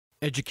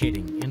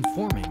Educating,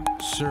 informing,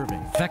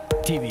 serving. Fact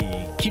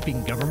TV,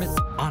 keeping government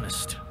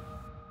honest.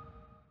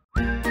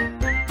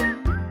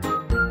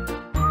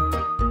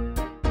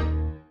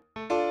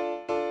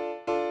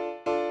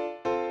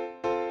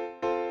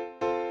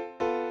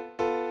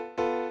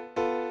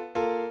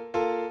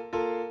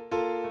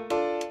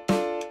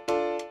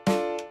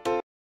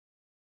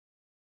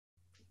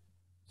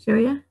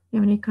 Celia, you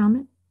have any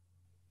comment?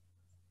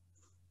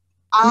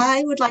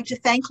 I would like to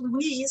thank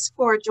Louise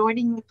for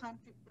joining the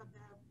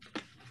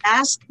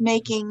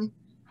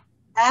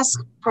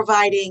mask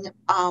providing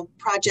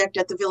project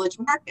at the Village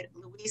Market.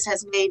 Louise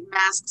has made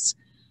masks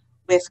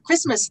with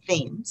Christmas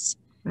themes,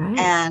 right,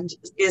 and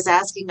is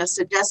asking a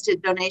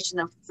suggested donation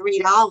of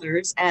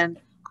 $3.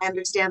 And I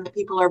understand that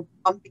people are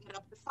bumping it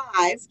up to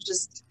 $5.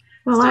 Just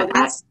well, so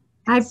that's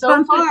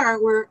so far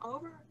we're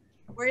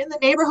in the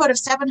neighborhood of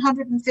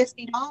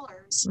 $750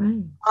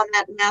 on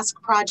that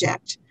mask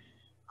project.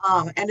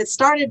 And it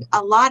started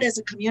a lot as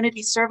a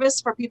community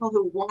service for people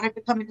who wanted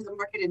to come into the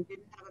market and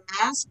didn't have a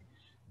mask.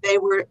 There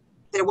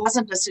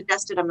wasn't a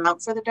suggested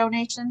amount for the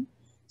donation,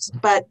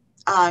 but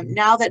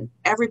now that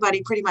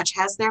everybody pretty much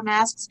has their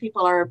masks,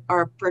 people are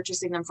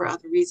purchasing them for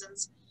other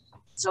reasons.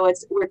 So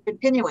we're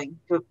continuing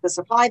to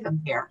supply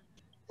them here.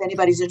 If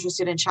anybody's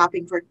interested in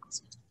shopping for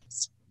Christmas,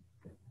 it's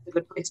a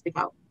good place to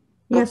go.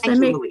 So yes,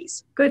 thank you,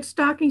 Louise. Good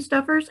stocking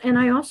stuffers, and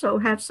I also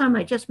have some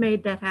I just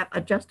made that have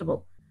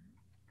adjustable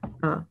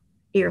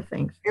ear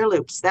things. Ear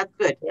loops. That's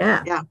good.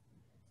 Yeah. Yeah.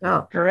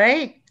 Oh,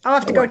 great. I'll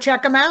have to go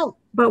check them out.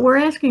 But we're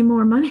asking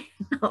more money.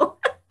 So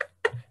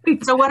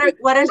what are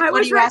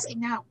you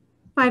asking now?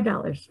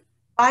 $5.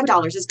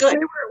 $5 is good.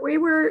 We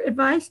were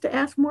advised to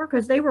ask more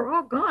because they were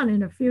all gone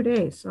in a few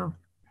days. So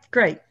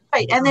great.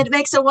 Right. And it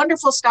makes a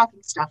wonderful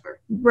stocking stuffer.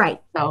 Right.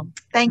 So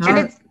thank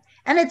you.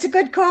 And it's a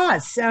good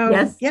cause. So,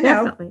 yes, you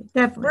know,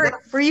 definitely.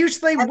 We're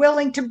usually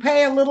willing to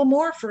pay a little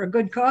more for a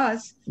good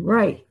cause.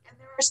 Right. And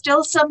there are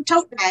still some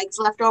tote bags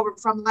left over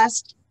from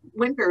last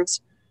winter's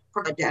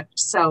project.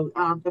 So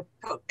the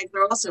tote bags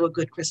are also a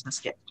good Christmas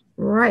gift.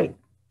 Right.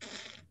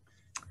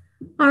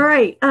 All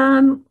right.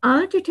 I'll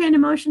entertain a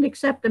motion to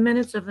accept the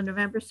minutes of the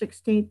November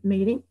 16th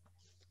meeting.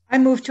 I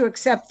move to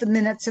accept the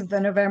minutes of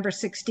the November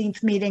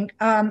 16th meeting.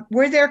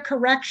 Were there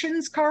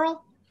corrections,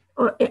 Carl?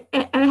 Oh,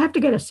 I have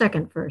to get a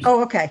second first.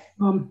 Oh, okay.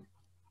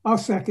 I'll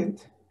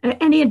second.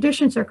 Any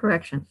additions or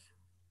corrections?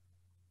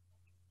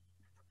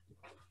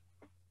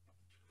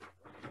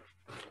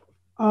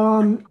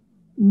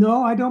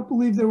 No, I don't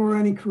believe there were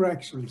any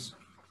corrections.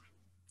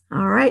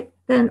 All right.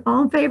 Then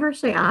all in favor,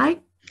 say aye.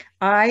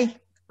 Aye.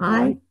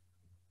 Aye.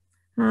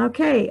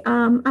 Okay.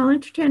 I'll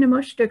entertain a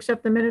motion to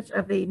accept the minutes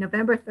of the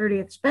November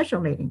 30th special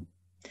meeting.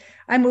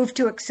 I move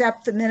to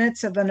accept the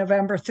minutes of the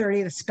November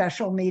 30th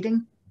special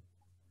meeting.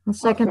 I'll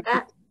second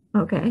that.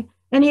 Okay.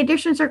 Any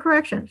additions or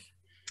corrections?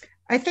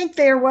 I think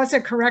there was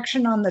a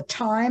correction on the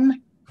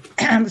time.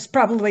 It was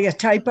probably a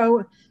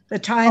typo. The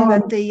time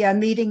that the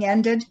meeting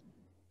ended.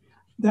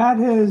 That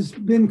has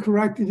been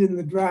corrected in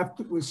the draft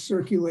that was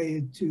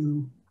circulated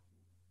to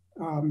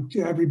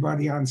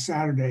everybody on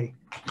Saturday.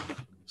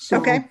 So,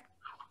 okay.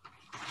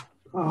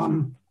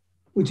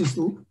 Which is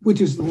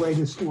the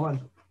latest one.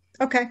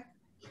 Okay.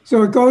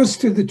 So it goes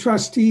to the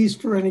trustees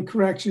for any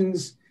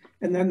corrections,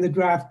 and then the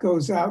draft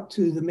goes out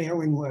to the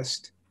mailing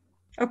list.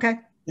 Okay.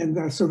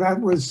 And so that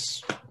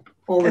was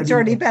already. It's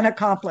already been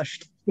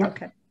accomplished. Yep.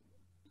 Okay.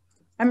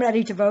 I'm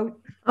ready to vote.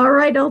 All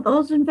right. All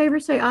those in favor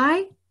say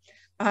aye.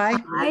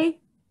 Aye. Aye.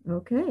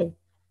 Okay.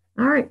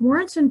 All right.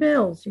 Warrants and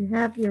bills. You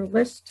have your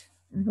list.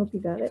 I hope you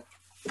got it.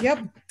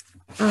 Yep.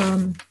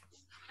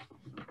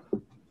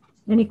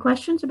 Any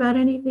questions about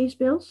any of these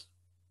bills?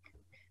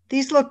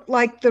 These look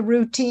like the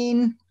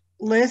routine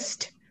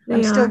list.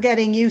 I'm still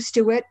getting used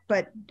to it,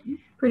 but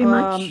pretty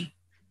much.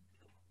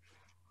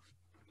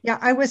 Yeah,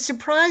 I was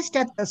surprised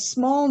at the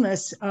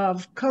smallness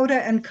of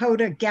Coda and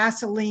Coda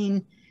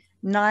gasoline.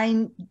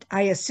 I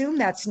assume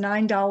that's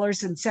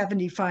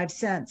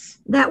 $9.75.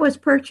 That was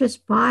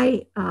purchased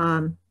by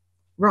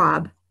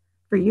Rob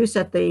for use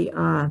at the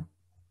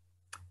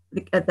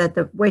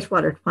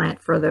wastewater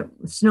plant for the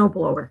snow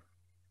blower.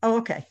 Oh,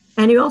 okay.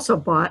 And he also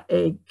bought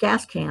a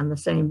gas can the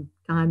same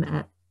time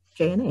at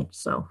J&H.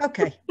 So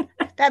okay,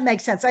 that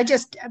makes sense. I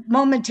just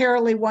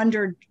momentarily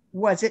wondered,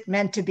 was it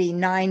meant to be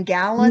 9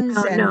 gallons?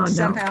 No,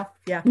 somehow,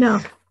 yeah.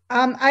 No.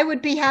 I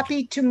would be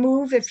happy to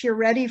move if you're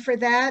ready for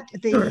that.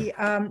 The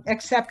sure.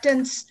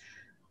 Acceptance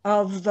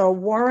of the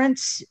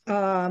warrants,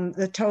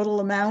 the total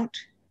amount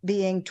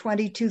being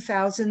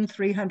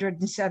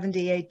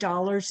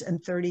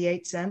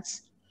 $22,378.38.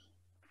 Is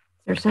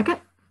there a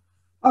second?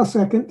 I'll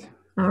second.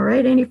 All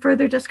right. Any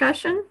further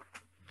discussion?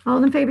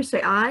 All in favor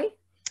say aye.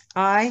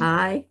 Aye.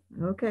 Aye.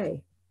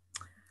 Okay.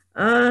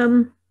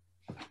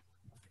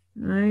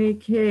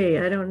 Okay.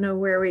 I don't know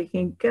where we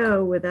can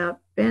go without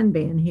Ben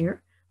being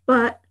here,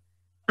 but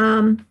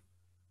Ben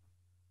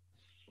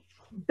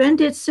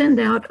did send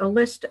out a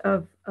list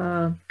of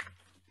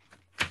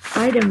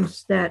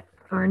items that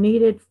are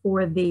needed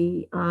for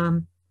the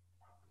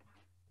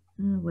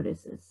what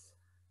is this?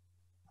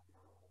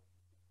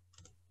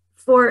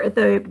 for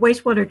the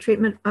wastewater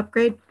treatment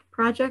upgrade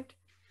project,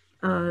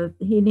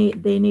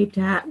 they need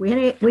to have, we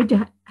need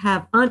to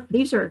have,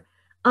 these are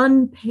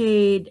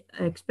unpaid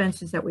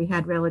expenses that we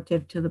had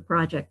relative to the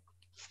project.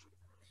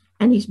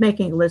 And he's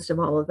making a list of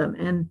all of them,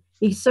 and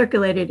he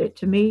circulated it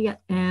to me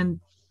and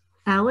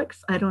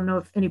Alex. I don't know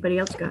if anybody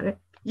else got it.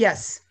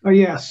 Yes. Oh,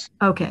 yes.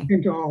 Okay.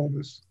 Into all of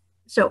us.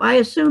 So I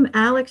assume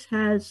Alex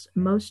has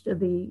most of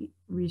the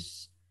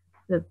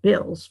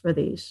bills for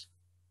these,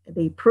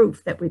 the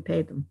proof that we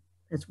paid them.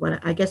 That's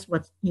what I guess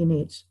what he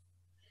needs.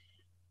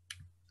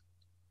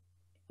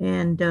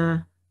 And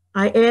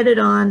I added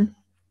on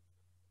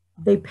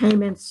the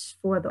payments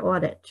for the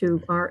audit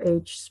to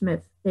R.H.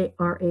 Smith,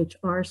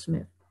 R.H.R.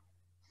 Smith.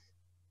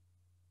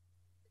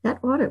 That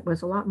audit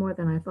was a lot more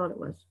than I thought it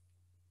was.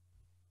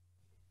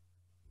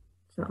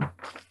 So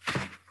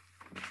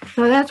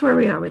that's where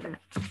we are with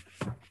that.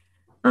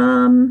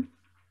 Okay.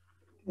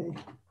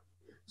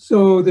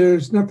 So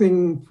there's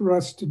nothing for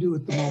us to do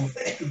at the moment.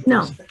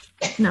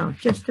 No,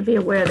 just to be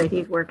aware that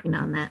he's working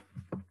on that.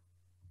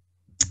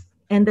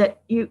 And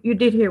that you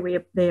did hear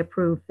they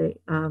approved the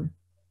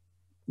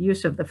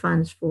use of the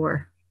funds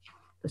for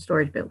the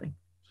storage building.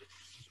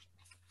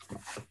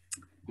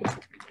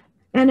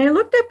 And I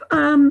looked up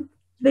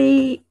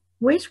the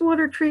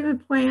wastewater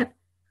treatment plant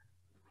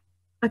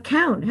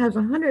account has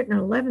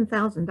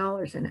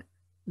 $111,000 in it,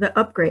 the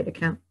upgrade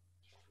account.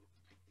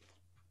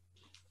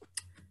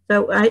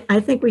 So I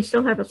think we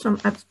still have some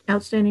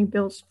outstanding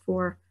bills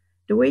for,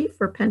 do we,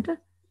 for Penta?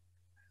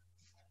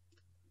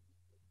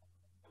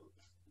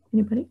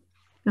 Anybody?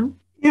 No?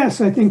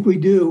 Yes, I think we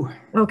do.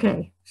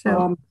 Okay,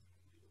 so.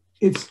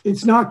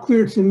 It's not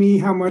clear to me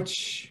how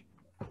much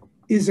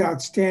is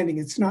outstanding.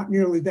 It's not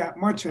nearly that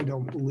much, I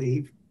don't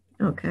believe.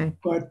 Okay.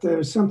 But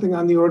there's something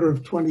on the order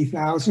of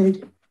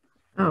 20,000.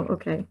 Oh,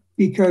 okay.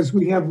 Because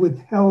we have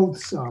withheld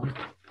some.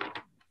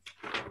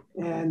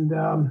 And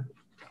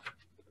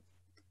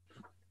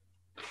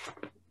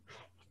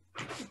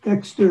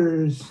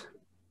Dexter's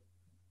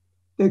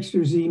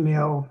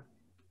email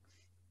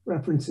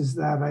references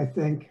that, I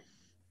think.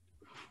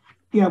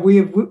 Yeah, we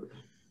have,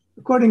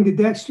 according to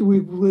Dexter,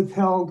 we've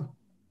withheld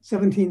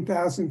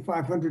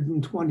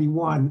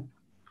 17,521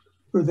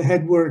 for the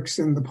headworks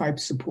and the pipe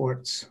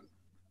supports.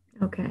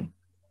 Okay.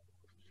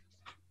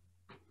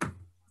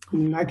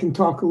 And I can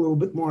talk a little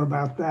bit more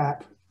about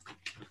that.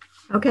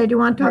 Okay, do you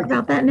want to talk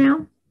about that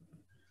now?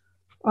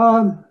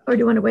 Or do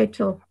you want to wait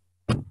till?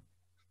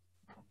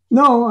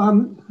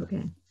 No,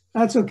 okay.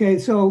 That's okay.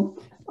 So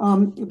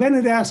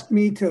Bennett asked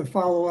me to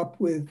follow up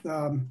with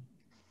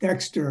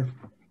Dexter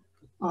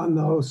on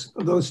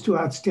those two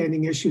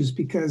outstanding issues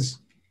because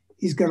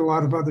he's got a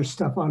lot of other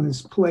stuff on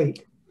his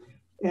plate.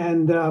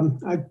 And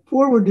I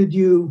forwarded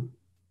you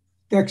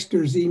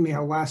Dexter's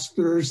email last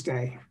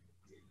Thursday.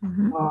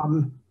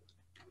 Mm-hmm.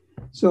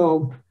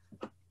 So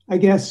I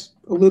guess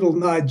a little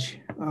nudge,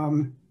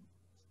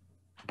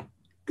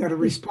 got a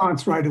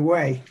response right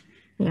away.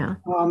 Yeah.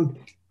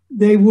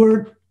 They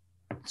were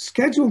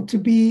scheduled to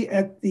be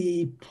at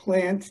the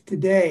plant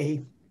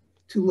today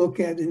to look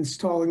at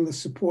installing the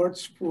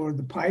supports for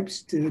the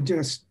pipes to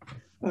just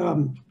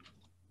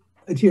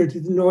adhere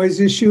to the noise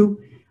issue.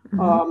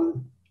 Mm-hmm.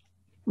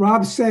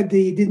 Rob said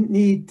he didn't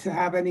need to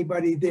have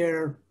anybody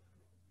there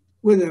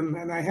with him,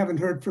 and I haven't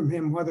heard from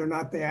him whether or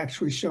not they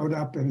actually showed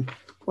up and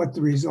what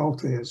the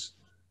result is.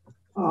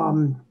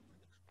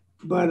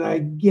 But I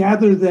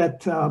gather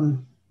that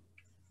from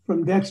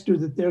Dexter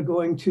that they're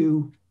going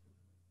to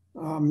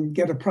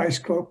get a price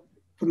quote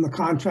from the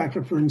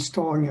contractor for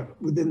installing it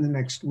within the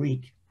next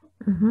week.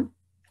 Mm-hmm.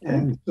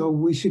 And so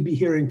we should be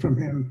hearing from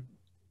him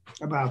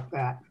about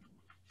that.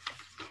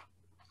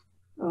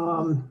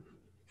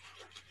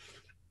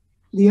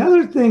 The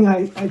other thing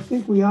I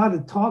think we ought to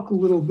talk a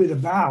little bit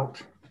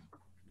about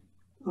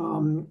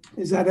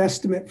is that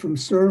estimate from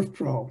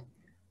ServPro,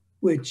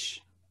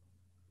 which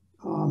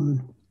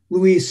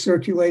Louise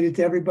circulated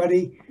to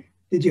everybody.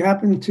 Did you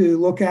happen to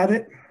look at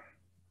it?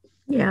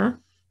 Yeah,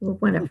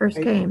 when it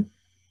first came.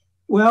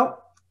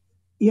 Well,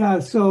 yeah,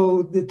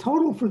 so the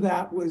total for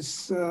that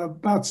was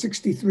about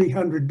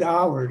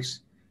 $6,300,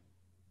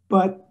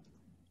 but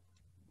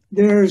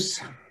there's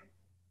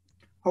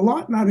a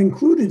lot not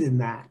included in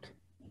that.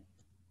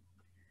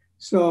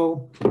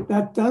 So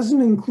that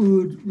doesn't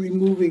include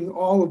removing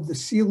all of the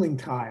ceiling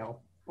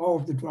tile, all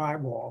of the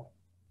drywall.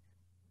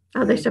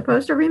 Are they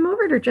supposed to remove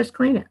it or just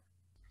clean it?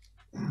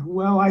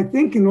 Well, I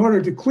think in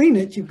order to clean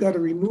it, you've got to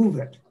remove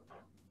it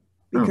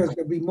because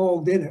there'll be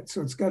mold in it.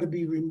 So it's got to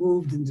be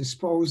removed and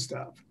disposed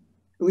of.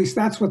 At least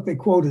that's what they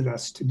quoted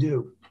us to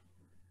do.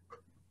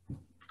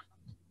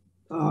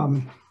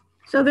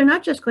 So they're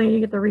not just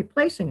cleaning it, they're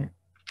replacing it.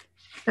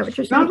 Is that what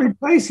you're saying? Not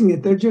replacing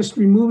it, they're just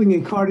removing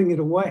and carting it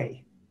away.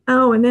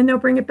 Oh, and then they'll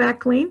bring it back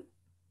clean?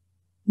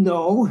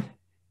 No,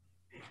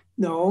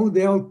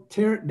 they'll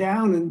tear it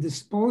down and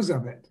dispose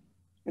of it.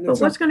 And but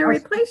what's going to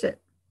replace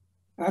it?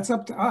 That's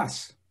up to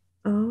us.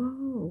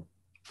 Oh.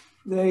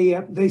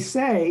 They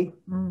say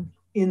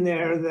in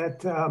there that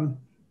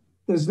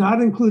does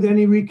not include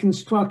any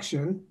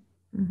reconstruction.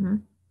 Mm-hmm.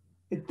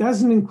 It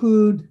doesn't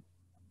include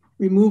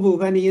removal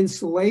of any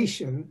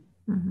insulation,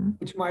 Mhm.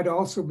 which might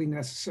also be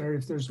necessary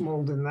if there's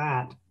mold in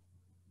that.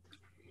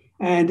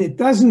 And it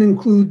doesn't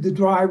include the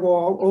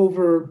drywall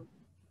over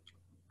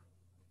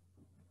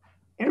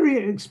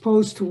area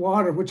exposed to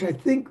water, which I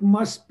think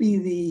must be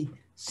the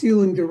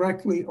ceiling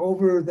directly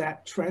over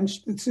that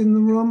trench that's in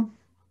the room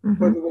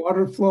where Mhm. the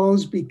water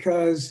flows,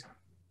 because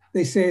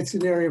they say it's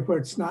an area where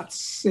it's not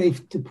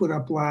safe to put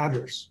up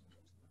ladders.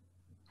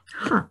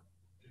 Huh.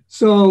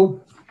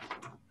 So,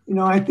 you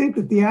know, I think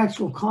that the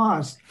actual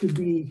cost could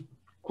be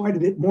quite a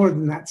bit more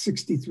than that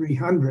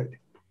 6,300.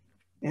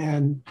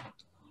 And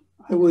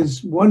I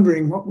was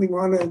wondering what we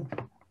want to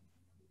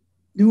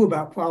do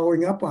about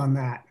following up on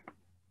that.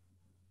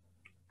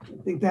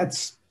 I think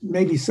that's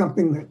maybe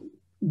something that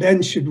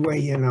Ben should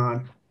weigh in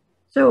on.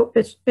 So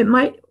it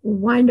might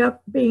wind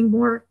up being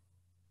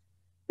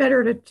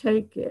better to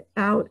take it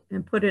out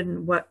and put it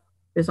in what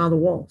is on the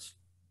walls.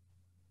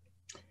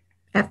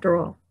 After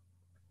all,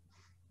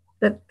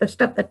 the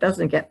stuff that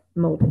doesn't get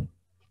moldy.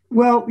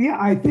 Well, yeah,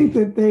 I think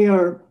that they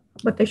are.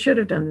 What they should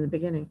have done in the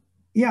beginning.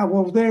 Yeah,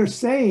 well, they're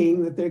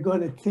saying that they're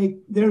going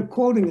to they're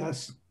quoting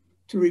us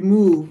to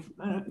remove,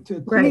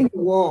 to clean Right.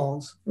 the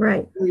walls,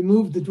 Right.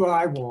 remove the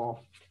drywall.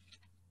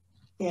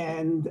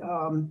 And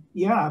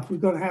yeah, if we're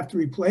going to have to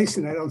replace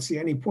it, I don't see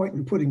any point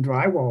in putting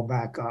drywall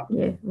back up.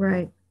 Yeah.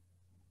 Right.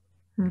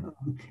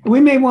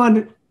 We may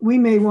want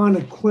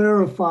to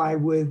clarify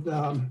with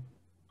the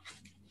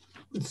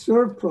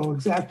ServPro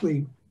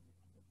exactly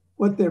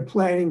what they're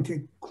planning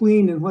to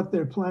clean and what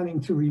they're planning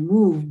to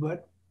remove.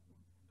 But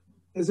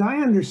as I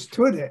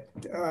understood it,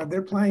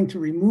 they're planning to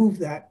remove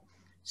that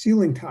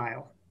ceiling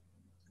tile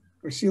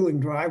or ceiling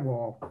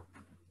drywall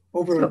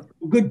over a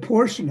good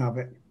portion of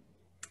it.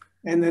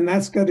 And then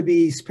that's got to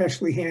be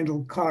specially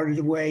handled, carted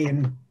away,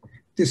 and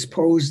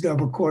disposed of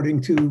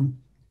according to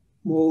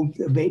mold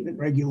abatement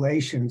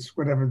regulations,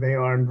 whatever they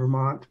are in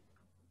Vermont.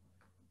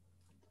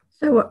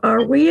 So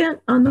are we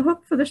on the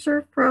hook for the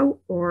ServPro,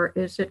 or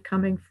is it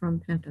coming from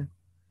Penta?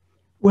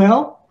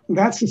 Well,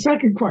 that's the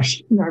second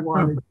question I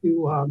wanted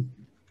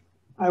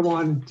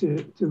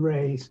to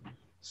raise.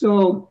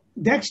 So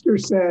Dexter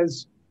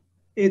says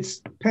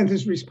it's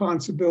Penta's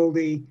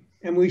responsibility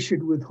and we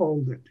should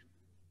withhold it.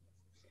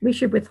 We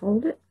should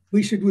withhold it?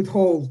 We should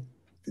withhold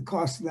the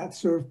cost of that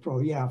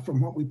ServPro, yeah, from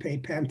what we pay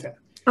Penta.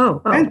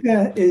 Oh.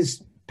 Penta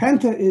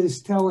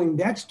is telling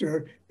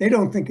Dexter they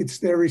don't think it's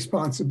their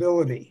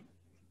responsibility.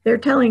 They're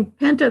telling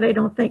Penta they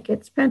don't think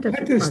it's Penta's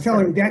responsibility. Penta's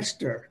telling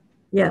Dexter.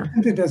 Yeah.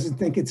 Penta doesn't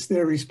think it's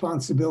their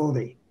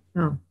responsibility.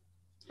 Oh.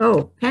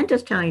 Oh,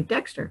 Penta's telling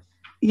Dexter.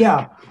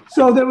 Yeah.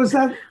 So there was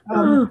that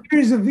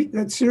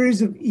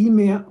series of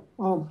email.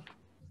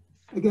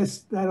 I guess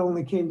that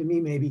only came to me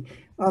maybe.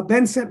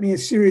 Ben sent me a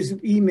series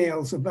of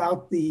emails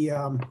about the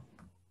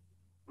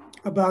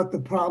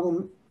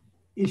problem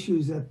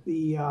issues at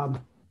the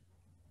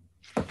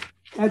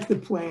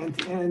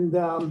plant, and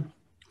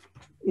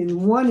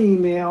in one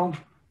email,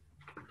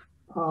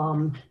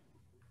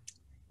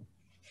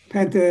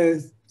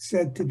 Penta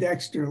said to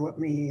Dexter, let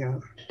me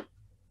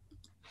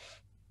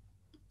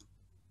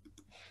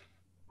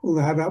pull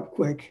that up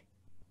quick.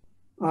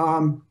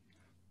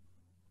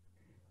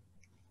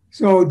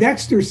 So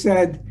Dexter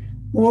said,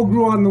 mold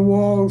grew on the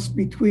walls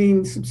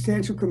between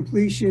substantial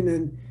completion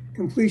and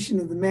completion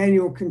of the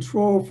manual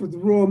control for the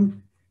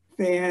room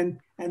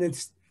fan, and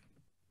it's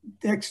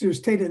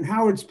Dexter's, Tate and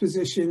Howard's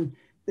position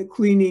that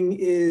cleaning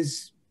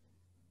is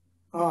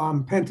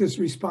Penta's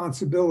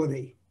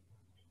responsibility.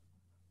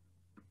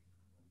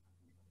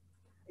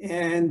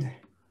 And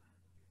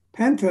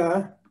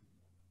Penta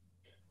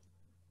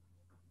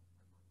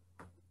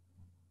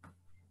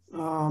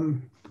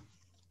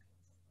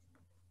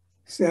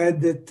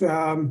said that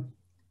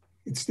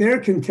it's their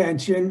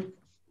contention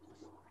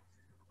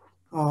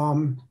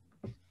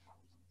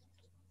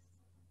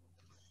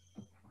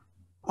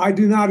I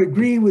do not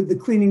agree with the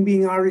cleaning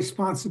being our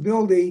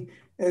responsibility,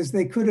 as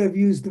they could have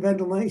used the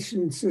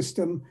ventilation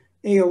system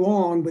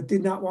along, but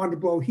did not want to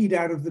blow heat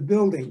out of the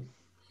building.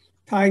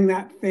 Tying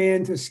that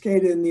fan to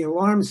SCADA in the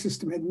alarm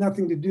system had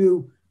nothing to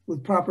do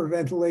with proper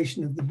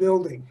ventilation of the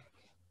building.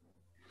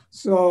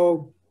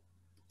 So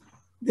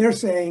they're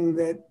saying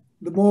that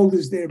the mold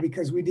is there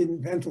because we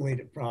didn't ventilate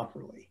it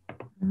properly.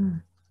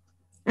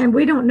 And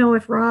we don't know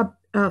if Rob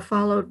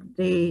followed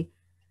the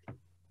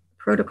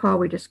protocol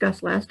we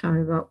discussed last time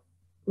about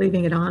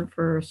leaving it on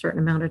for a certain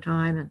amount of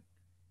time.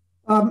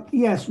 And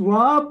yes,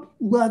 Rob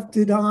left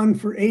it on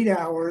for 8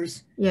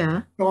 hours.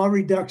 Yeah. Saw a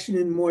reduction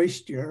in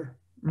moisture.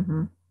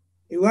 Mm-hmm.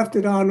 He left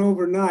it on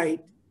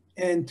overnight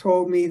and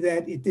told me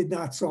that it did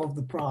not solve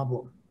the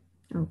problem.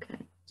 Okay.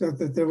 So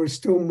that there was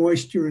still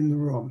moisture in the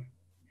room.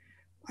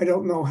 I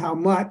don't know how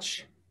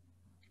much.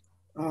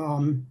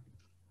 How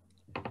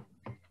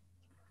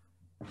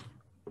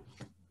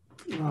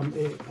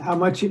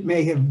much it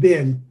may have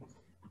been.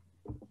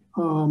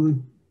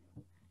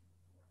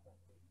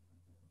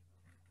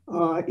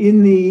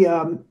 In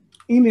the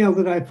email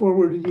that I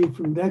forwarded you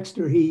from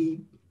Dexter,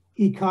 he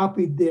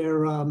copied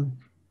their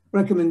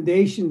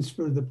recommendations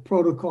for the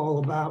protocol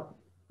about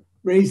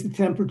raise the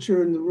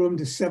temperature in the room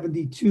to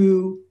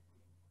 72,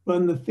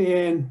 run the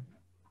fan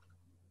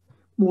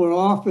more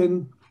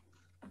often.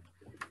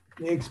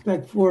 They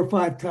expect 4 or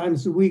 5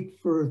 times a week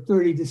for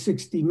 30 to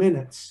 60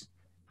 minutes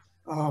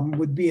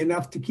would be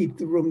enough to keep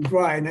the room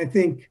dry. And I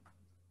think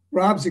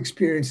Rob's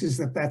experience is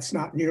that that's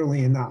not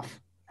nearly enough.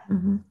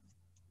 Mm-hmm.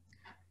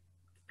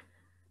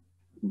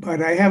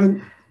 But I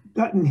haven't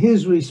gotten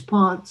his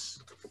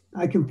response.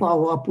 I can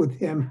follow up with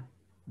him.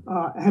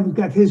 I haven't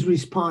got his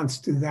response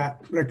to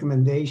that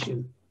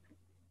recommendation.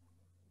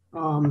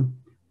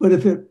 But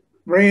if it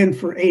ran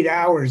for 8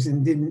 hours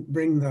and didn't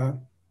bring the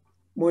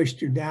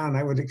moisture down,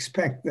 I would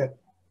expect that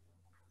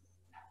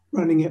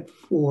running it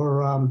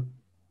for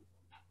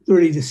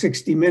 30 to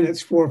 60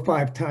 minutes, 4 or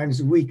 5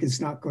 times a week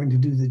is not going to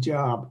do the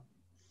job.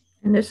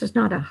 And this is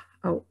not a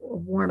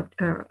warm,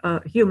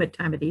 humid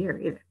time of the year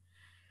either.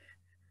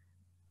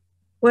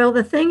 Well,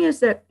 the thing is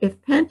that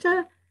if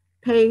Penta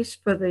pays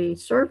for the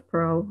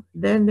ServPro,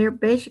 then they're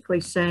basically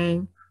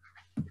saying,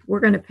 we're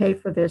going to pay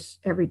for this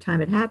every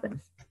time it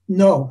happens.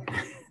 No.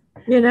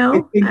 You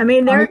know, I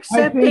mean, they're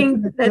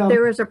accepting that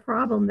there is a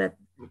problem that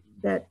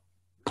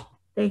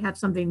they have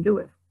something to do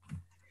with.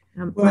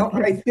 Well,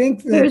 I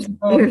think that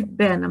here's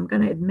Ben. I'm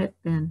going to admit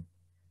Ben.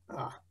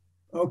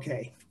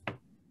 Okay.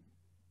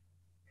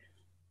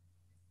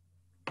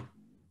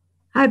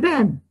 Hi,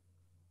 Ben.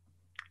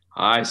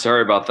 Hi,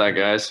 sorry about that,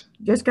 guys.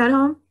 Just got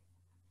home?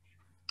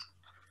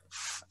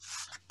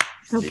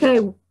 Okay.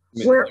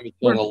 Let me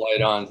turn the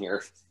light on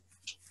here.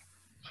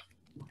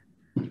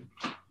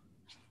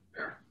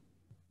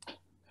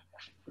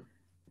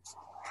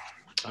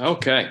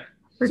 Okay.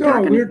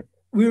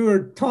 We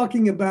were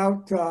talking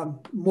about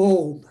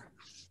mold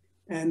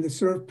and the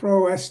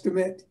ServPro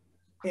estimate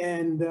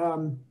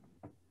and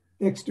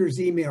Dexter's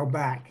email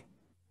back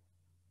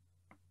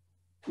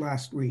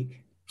last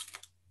week.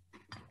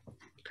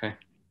 Okay.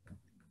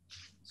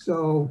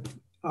 So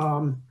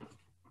I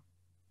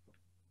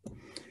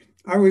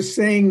was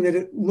saying that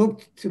it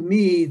looked to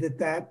me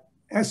that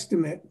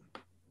estimate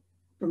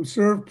from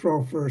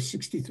ServPro for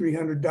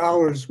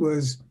 $6,300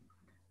 was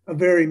a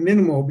very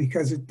minimal,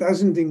 because it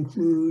doesn't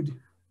include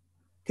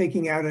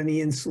taking out any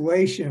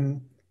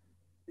insulation,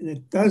 and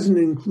it doesn't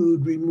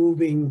include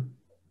removing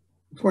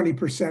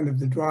 20% of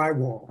the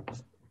drywall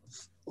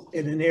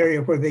in an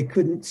area where they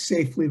couldn't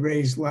safely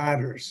raise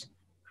ladders,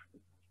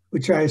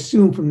 which I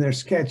assume from their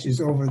sketch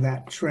is over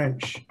that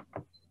trench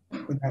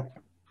or that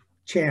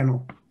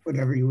channel,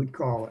 whatever you would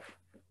call it.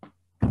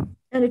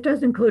 And it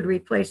does include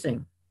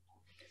replacing.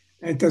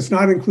 And it does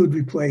not include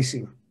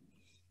replacing.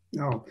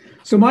 No.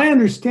 So my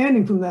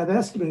understanding from that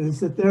estimate is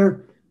that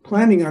they're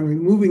planning on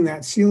removing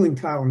that ceiling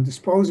tile and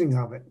disposing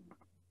of it,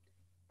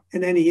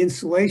 and any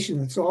insulation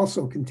that's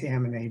also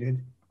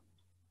contaminated,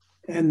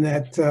 and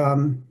that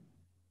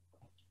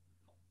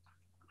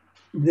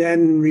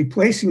then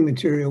replacing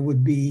material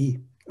would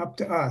be up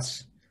to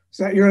us. Is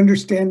that your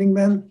understanding,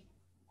 Ben?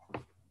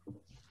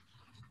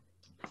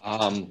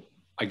 I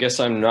guess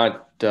I'm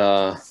not,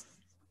 I'm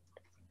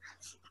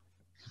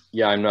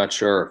not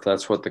sure if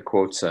that's what the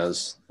quote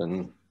says.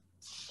 Then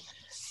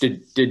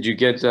did you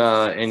get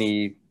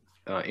any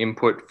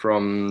input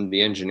from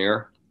the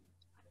engineer?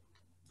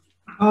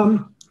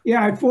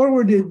 Yeah, I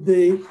forwarded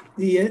the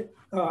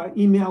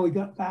email I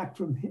got back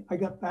from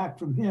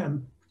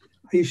him.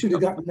 You should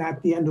have gotten that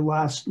at the end of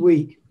last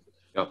week.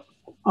 Yep.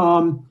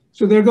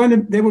 So they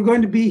were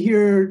going to be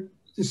here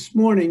this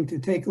morning to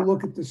take a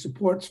look at the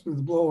supports for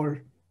the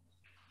blower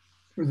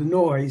for the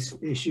noise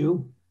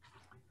issue.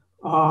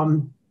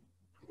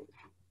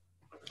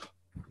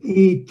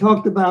 He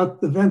talked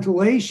about the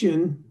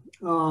ventilation.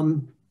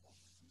 Well,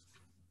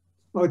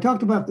 he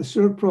talked about the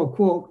ServPro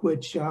quote,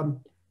 which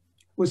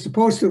was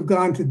supposed to have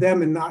gone to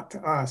them and not to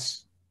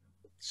us.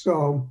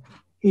 So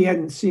he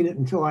hadn't seen it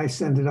until I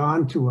sent it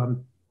on to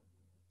him.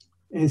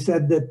 And he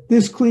said that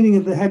this cleaning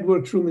of the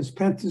headworks room is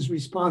Penta's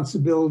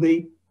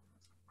responsibility,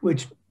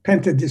 which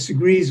Penta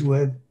disagrees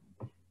with,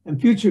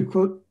 and future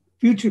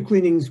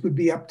cleanings would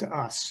be up to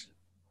us.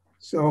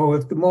 So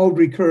if the mold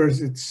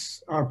recurs,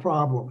 it's our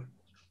problem.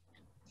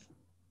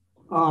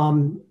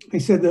 He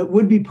said that it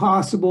would be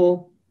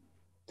possible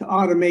to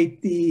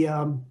automate the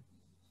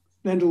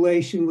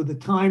ventilation with a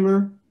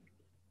timer,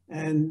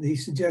 and he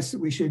suggests that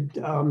we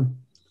should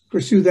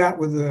pursue that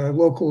with a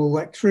local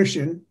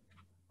electrician.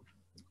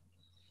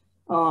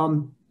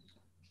 And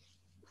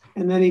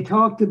then he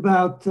talked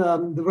about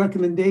the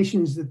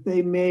recommendations that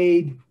they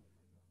made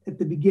at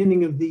the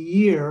beginning of the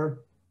year,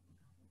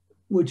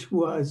 which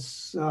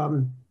was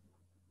to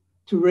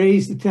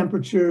raise the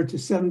temperature to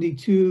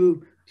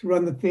 72, to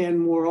run the fan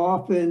more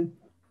often.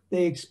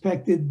 They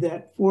expected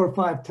that 4 or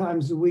 5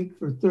 times a week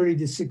for 30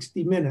 to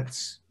 60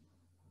 minutes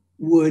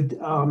would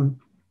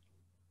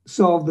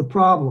solve the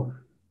problem.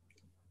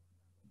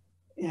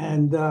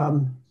 And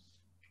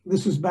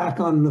this was back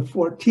on the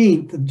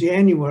 14th of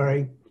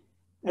January.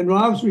 And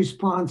Rob's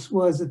response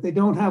was that they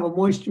don't have a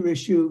moisture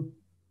issue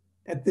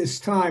at this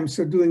time,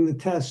 so doing the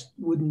test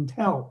wouldn't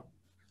help.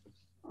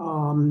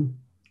 And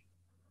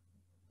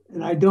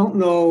I don't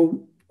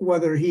know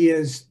whether he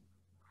has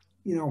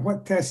you know,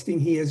 what testing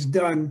he has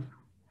done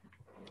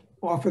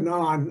off and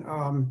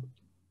on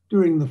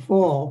during the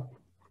fall.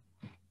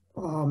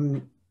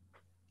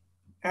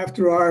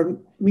 After our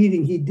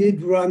meeting, he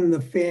did run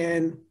the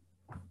fan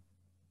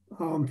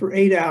for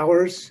 8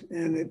 hours,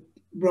 and it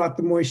brought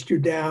the moisture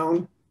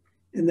down.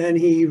 And then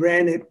he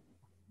ran it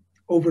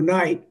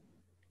overnight,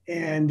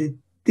 and it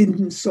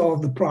didn't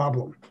solve the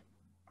problem.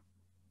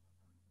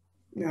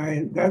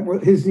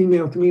 His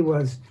email to me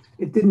was,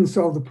 it didn't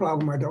solve the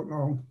problem. I don't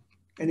know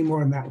any more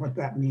than that, what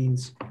that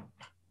means.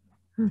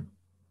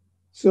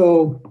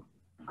 So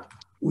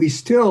we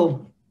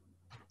still,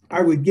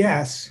 I would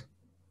guess,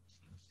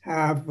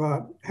 have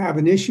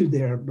an issue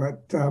there,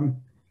 but you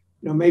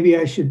know, maybe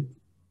I should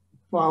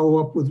follow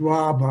up with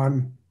Rob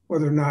on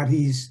whether or not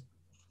he's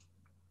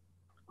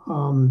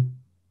done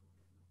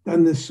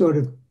this sort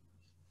of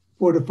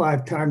 4 to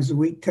 5 times a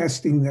week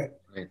testing that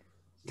Right.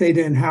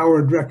 Theta and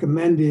Howard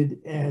recommended,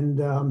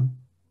 and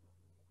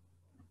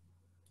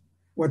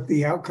what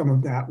the outcome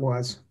of that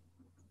was.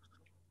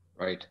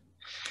 Right.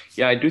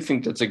 Yeah, I do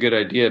think that's a good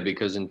idea,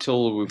 because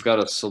until we've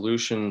got a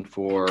solution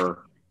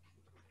for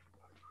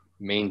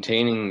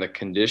maintaining the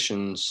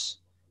conditions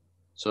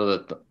so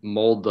that the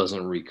mold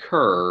doesn't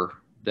recur,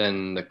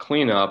 then the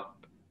cleanup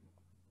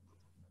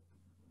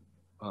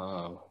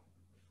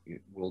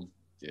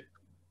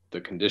the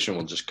condition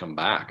will just come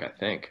back, I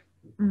think.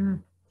 Mm-hmm.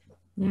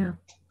 Yeah.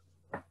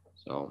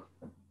 So.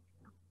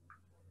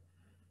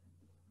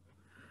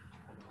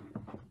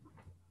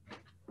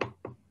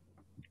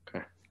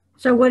 Okay.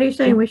 So what are you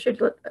saying? We should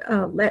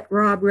let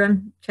Rob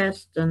run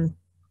tests, and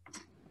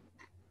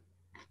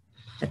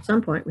at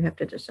some point we have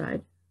to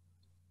decide.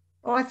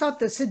 Oh, I thought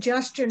the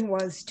suggestion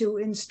was to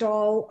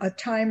install a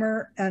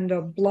timer and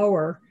a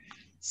blower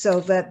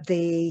so that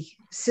the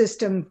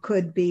system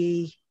could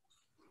be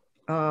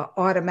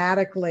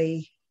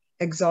automatically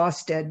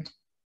exhausted,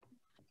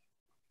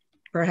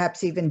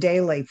 perhaps even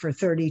daily, for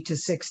 30 to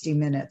 60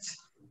 minutes.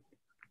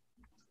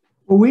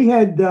 Well,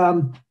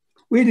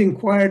 we'd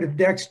inquired of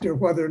Dexter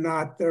whether or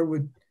not there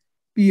would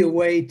be a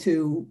way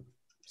to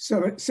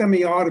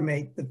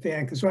semi-automate the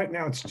fan, because right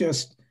now it's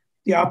just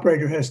the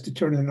operator has to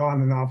turn it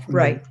on and off.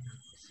 Right.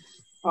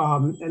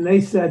 And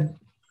they said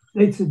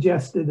they'd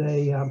suggested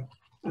a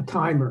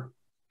timer.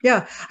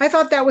 Yeah, I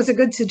thought that was a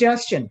good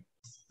suggestion.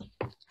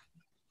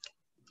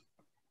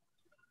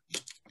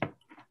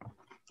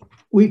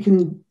 We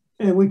can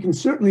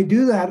certainly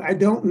do that. I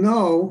don't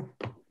know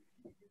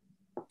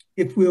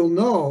if we'll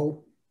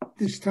know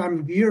this time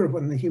of year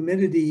when the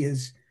humidity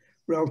is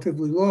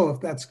relatively low,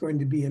 if that's going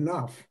to be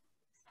enough.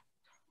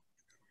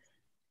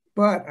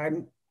 But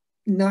I'm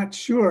not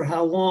sure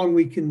how long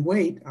we can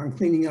wait on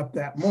cleaning up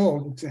that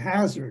mold. It's a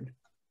hazard.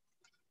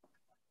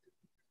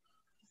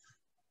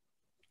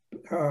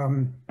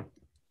 And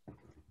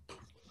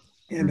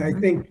I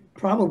think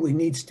probably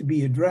needs to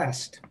be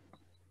addressed.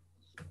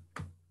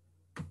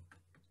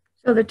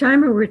 So the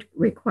timer would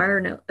require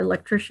an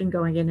electrician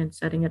going in and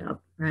setting it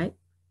up, right?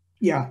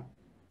 Yeah.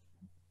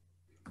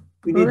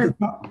 We need to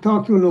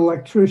talk to an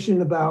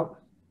electrician about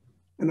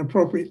an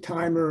appropriate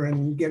timer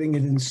and getting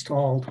it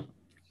installed.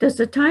 Does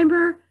the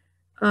timer,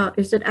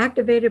 is it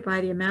activated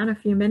by the amount of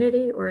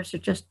humidity, or is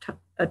it just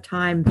a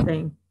time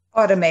thing?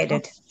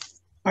 Automated.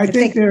 I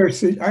think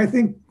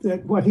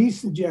that what he's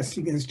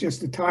suggesting is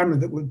just a timer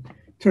that would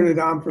turn it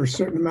on for a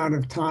certain amount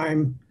of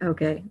time.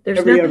 Okay.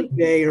 Every other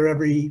day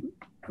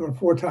or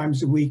 4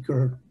 times a week,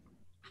 or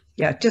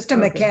yeah, just a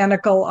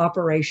mechanical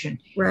operation.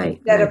 Right.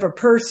 Instead of a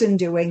person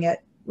doing it,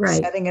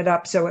 right, setting it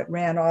up so it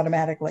ran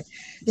automatically.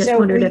 Just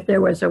wondered if there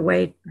was a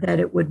way that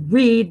it would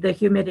read the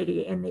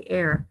humidity in the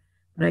air,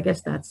 but I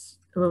guess that's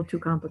a little too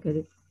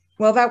complicated.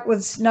 Well, that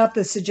was not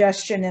the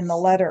suggestion in the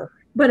letter.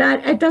 But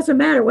it doesn't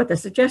matter what the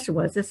suggestion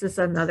was. This is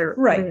another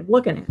way of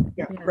looking at it.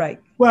 Yeah. Yeah. Right.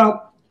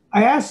 Well,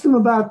 I asked him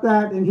about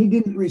that and he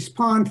didn't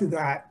respond to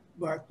that,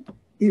 but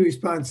he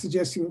responded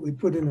suggesting that we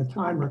put in a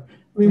timer.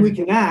 I mean, we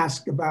can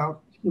ask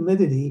about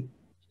humidity.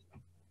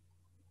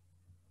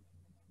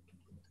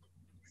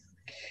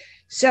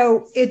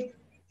 So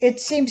it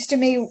seems to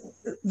me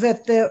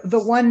that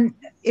the one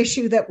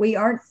issue that we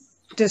aren't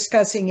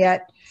discussing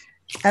yet,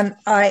 and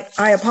I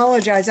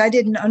apologize, I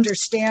didn't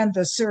understand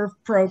the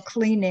ServPro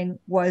cleaning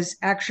was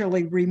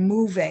actually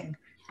removing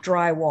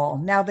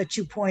drywall. Now that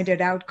you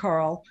pointed out,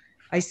 Carl,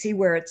 I see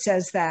where it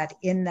says that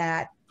in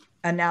that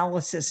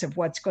analysis of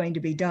what's going to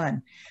be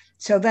done.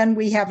 So then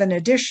we have an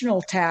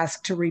additional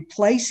task to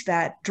replace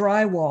that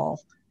drywall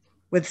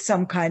with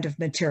some kind of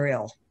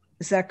material.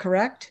 Is that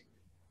correct?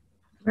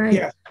 Right.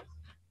 Yeah.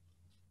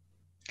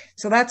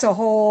 So that's a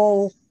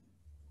whole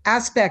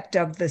aspect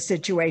of the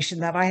situation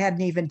that I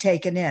hadn't even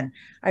taken in.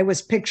 I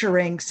was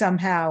picturing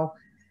somehow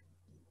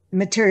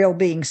material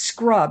being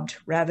scrubbed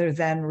rather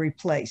than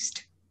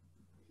replaced.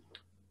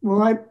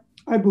 Well,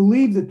 I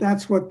believe that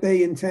that's what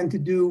they intend to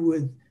do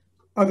with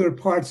other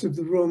parts of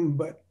the room,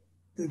 but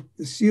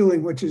the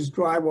ceiling, which is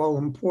drywall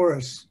and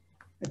porous,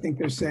 I think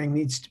they're saying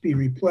needs to be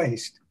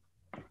replaced.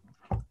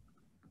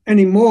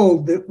 Any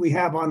mold that we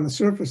have on the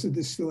surface of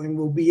the ceiling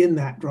will be in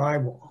that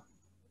drywall,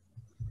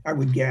 I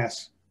would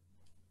guess.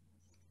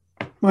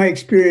 my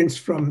experience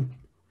from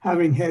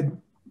having had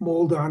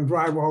mold on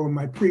drywall in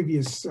my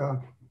previous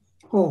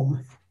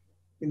home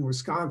in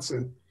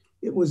Wisconsin,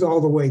 it was all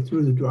the way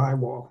through the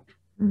drywall.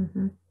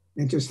 Mm-hmm.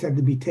 It just had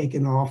to be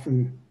taken off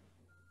and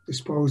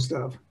disposed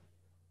of.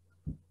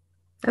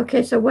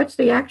 Okay, so what's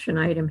the action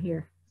item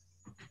here?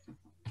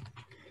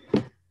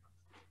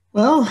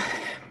 Well,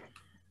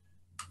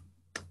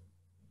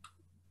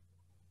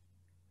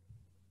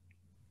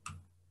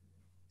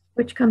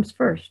 Which comes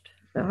first,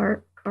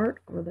 the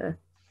cart or the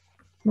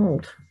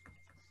mold?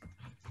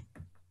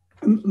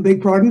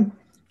 beg pardon?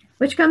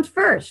 Which comes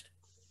first?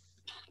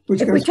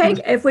 Which If comes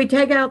first? if we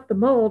take out the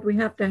mold, we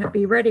have to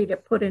be ready to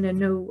put in a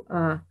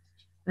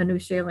new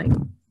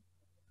ceiling,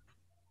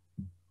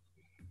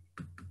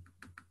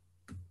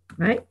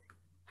 right?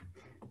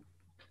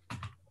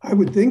 I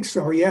would think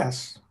so,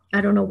 yes. I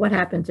don't know what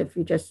happens if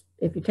you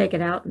take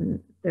it out and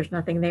there's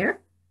nothing there.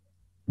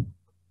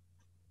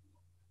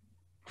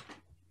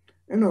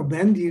 I don't know,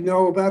 Ben, do you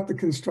know about the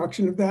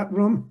construction of that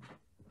room?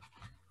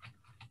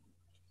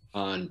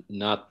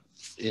 Not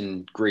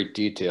in great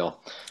detail.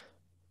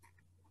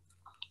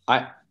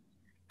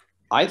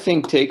 I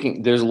think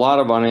there's a lot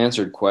of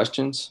unanswered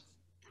questions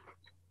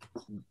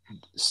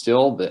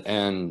still,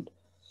 and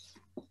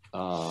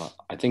I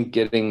think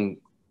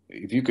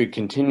if you could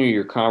continue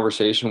your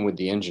conversation with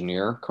the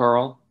engineer,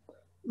 Carl.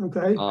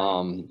 Okay.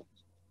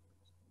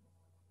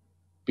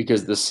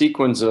 Because the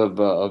sequence of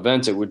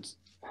events, it would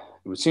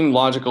seem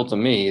logical to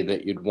me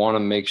that you'd want to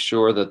make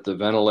sure that the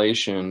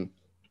ventilation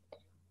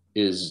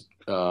is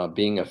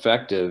being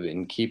effective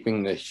in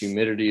keeping the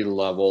humidity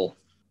level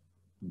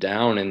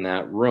down in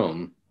that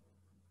room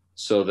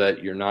so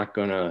that you're not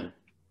going to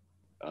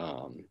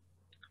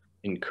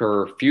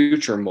incur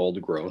future mold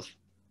growth.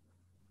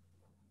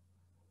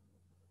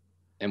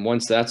 And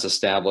once that's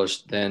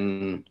established,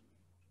 then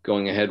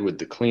going ahead with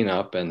the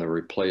cleanup and the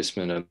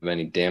replacement of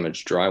any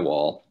damaged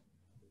drywall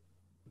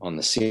on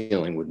the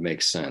ceiling would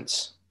make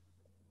sense.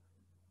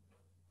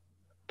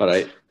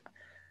 But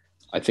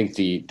I think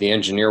the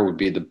engineer would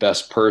be the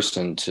best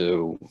person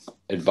to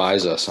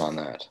advise us on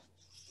that.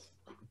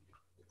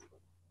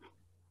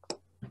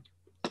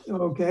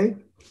 Okay.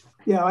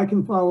 Yeah, I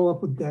can follow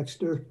up with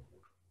Dexter.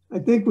 I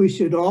think we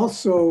should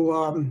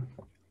also,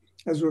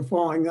 as we're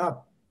following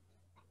up,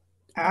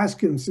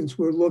 ask him, since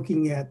we're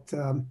looking at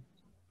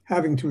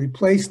having to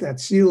replace that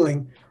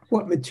ceiling,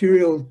 what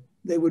material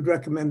they would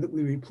recommend that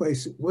we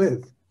replace it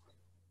with.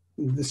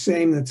 The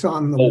same that's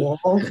on the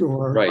walls,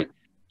 or? Right.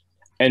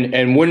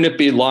 And wouldn't it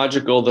be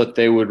logical that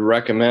they would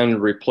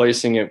recommend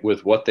replacing it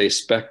with what they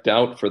spec'd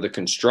out for the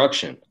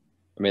construction?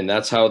 I mean,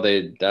 that's how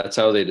they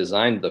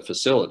designed the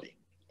facility.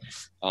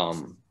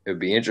 It'd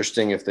be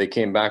interesting if they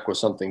came back with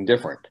something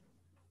different.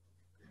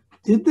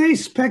 Did they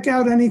spec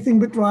out anything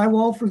but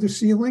drywall for the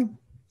ceiling?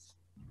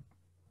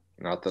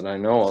 Not that I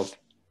know of.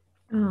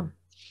 Oh,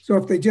 So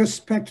if they just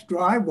spec'd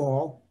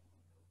drywall,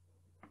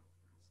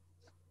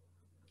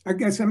 I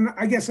guess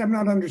I'm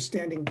not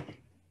understanding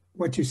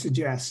what you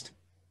suggest.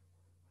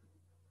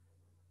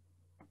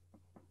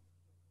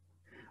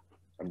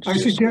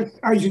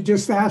 I should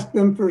just ask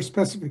them for a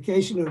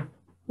specification of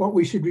what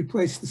we should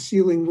replace the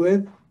ceiling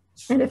with.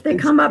 and if they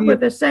come up with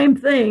the same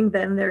thing,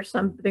 then there's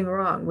something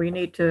wrong. We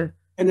need to,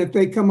 And if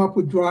they come up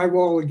with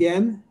drywall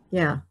again,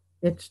 yeah,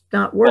 it's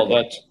not working.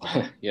 Well,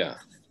 that's, yeah.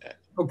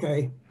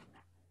 okay.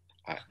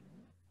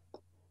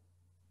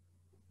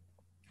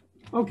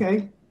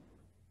 Okay.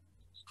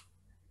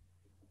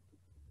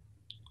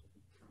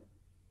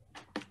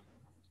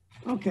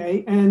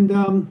 Okay,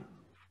 and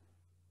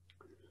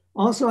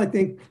also I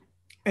think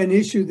an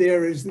issue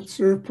there is that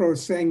ServPro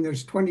is saying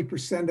there's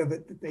 20% of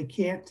it that they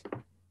can't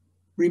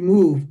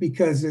remove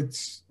because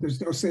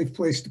there's no safe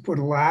place to put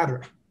a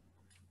ladder.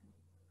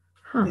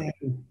 Huh.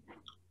 And,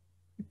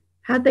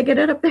 How'd they get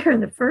it up there in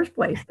the first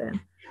place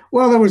then?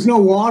 well, there was no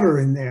water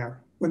in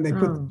there when they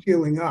put Oh. the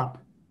ceiling up.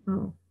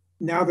 Oh,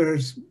 Now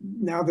there's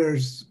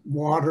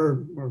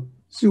water or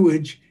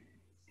sewage,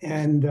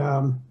 and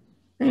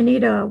they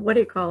need a, what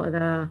do you call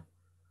it?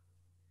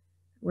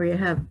 Where you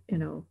have,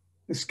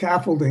 the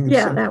scaffolding.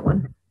 yeah, So- that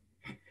one.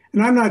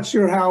 And I'm not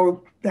sure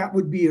how that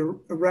would be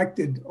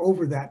erected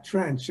over that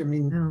trench. I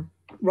mean, Oh.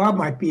 Rob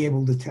might be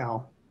able to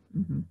tell.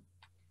 Mhm.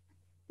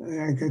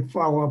 I could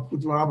follow up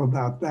with Rob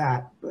about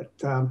that, but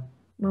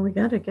Well, we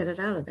got to get it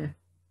out of there.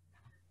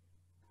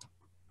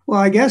 well,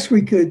 I guess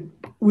we could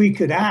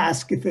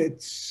ask if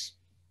it's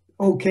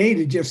okay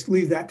to just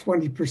leave that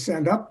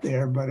 20% up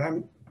there, but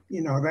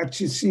that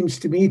just seems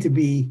to me to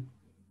be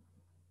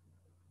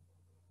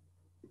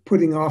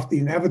putting off the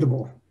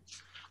inevitable.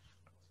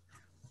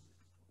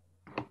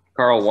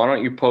 Carl, why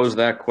don't you pose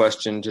that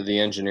question to the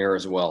engineer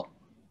as well?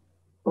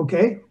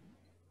 Okay,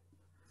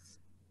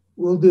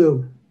 will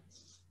do.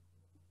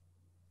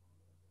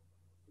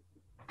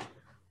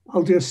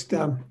 I'll just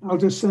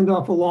send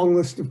off a long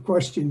list of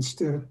questions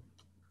to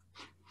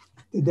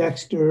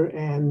Dexter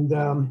and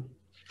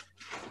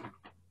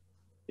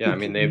Yeah, I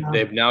mean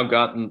they've now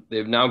gotten the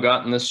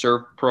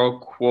ServPro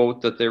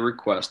quote that they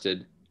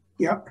requested.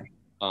 Yep.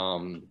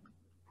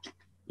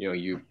 you know,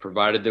 you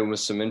provided them with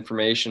some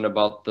information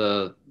about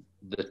the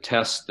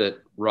test that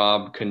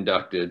Rob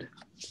conducted.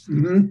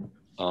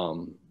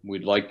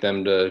 We'd like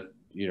them to,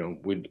 you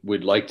know,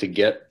 we'd like to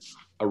get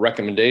a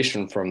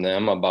recommendation from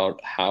them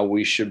about how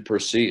we should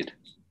proceed.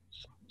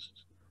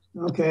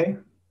 Okay.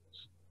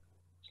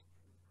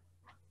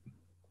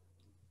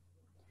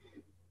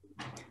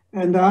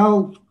 And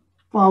I'll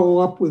follow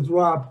up with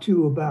Rob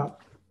too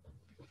about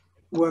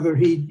whether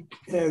he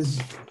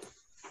has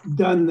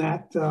done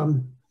that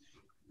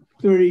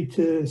 30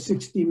 to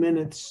 60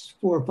 minutes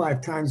 4 or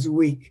 5 times a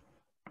week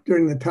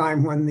during the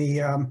time when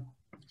the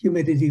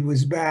humidity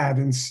was bad,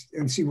 and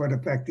see what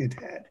effect it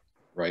had.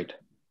 Right.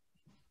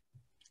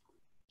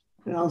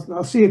 And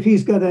I'll see if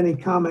he's got any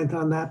comment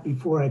on that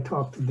before I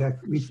talk to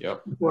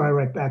before I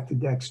write back to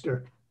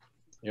Dexter.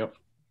 Yep.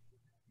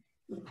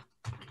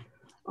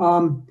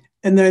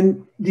 And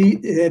then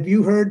have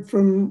you heard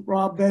from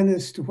Rob, Ben,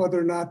 as to whether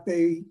or not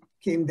they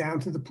came down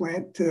to the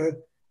plant to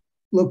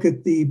look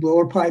at the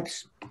blower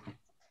pipes?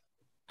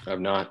 I've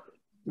not.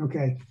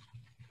 Okay.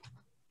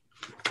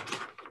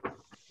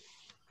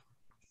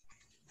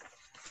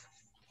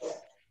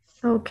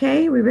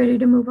 Okay, we ready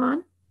to move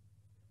on?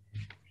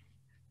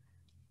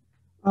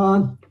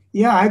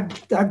 Yeah,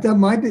 I've done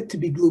my bit to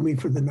be gloomy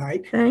for the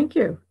night. Thank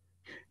you.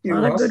 A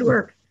lot of good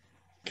work.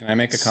 Can I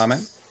make a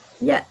comment?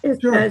 Yeah,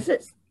 Sure.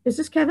 Is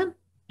this Kevin?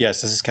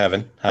 Yes, this is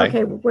Kevin. Hi.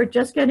 Okay, we're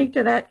just getting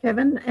to that,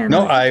 Kevin. And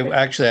No,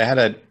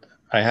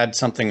 I had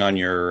something on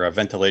your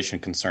ventilation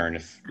concern.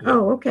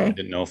 Oh, okay. I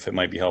didn't know if it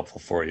might be helpful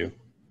for you.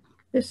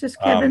 This is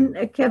Kevin.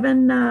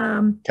 Kevin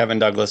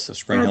Douglas of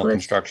Spring Hill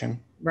Construction.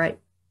 Right.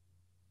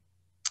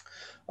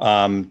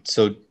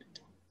 So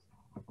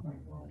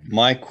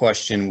my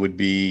question would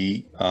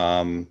be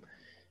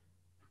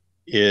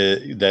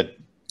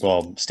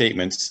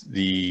statements.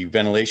 The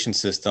ventilation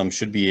system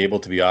should be able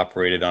to be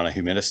operated on a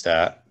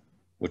humidistat,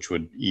 which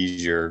would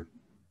ease your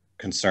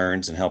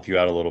concerns and help you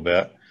out a little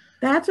bit.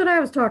 That's what I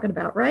was talking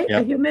about, right?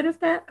 Yep. A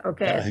humidistat?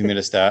 Okay. Yeah, a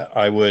humidistat.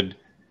 I would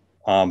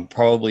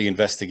probably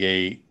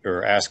investigate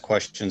or ask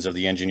questions of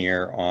the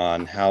engineer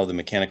on how the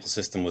mechanical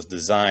system was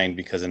designed,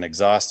 because an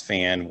exhaust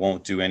fan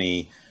won't do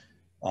any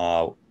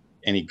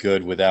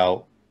good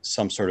without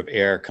some sort of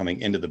air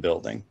coming into the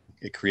building.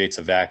 It creates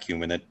a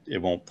vacuum, and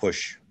it won't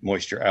push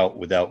moisture out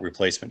without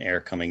replacement air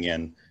coming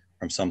in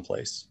from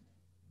someplace.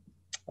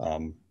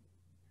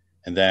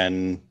 And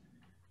then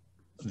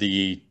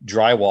the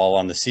drywall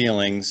on the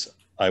ceilings,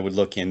 I would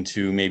look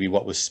into maybe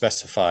what was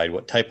specified,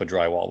 what type of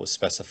drywall was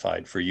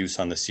specified for use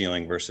on the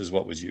ceiling versus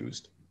what was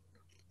used.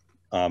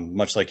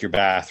 Much like your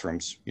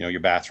bathrooms, you know,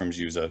 your bathrooms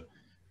use a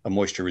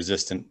moisture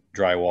resistant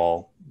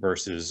drywall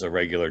versus a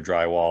regular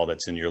drywall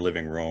that's in your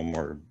living room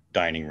or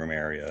dining room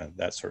area,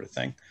 that sort of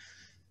thing.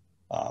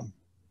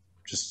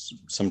 Just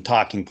some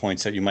talking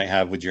points that you might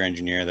have with your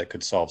engineer that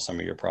could solve some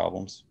of your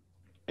problems.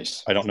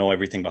 Nice. I don't know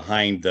everything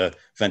behind the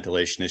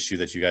ventilation issue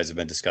that you guys have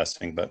been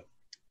discussing, but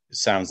it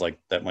sounds like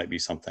that might be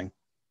something.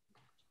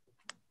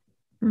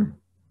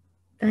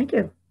 Thank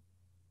you.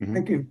 Mm-hmm.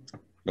 Thank you.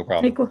 No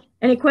problem.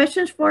 Any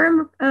questions for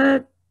him,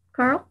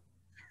 Carl?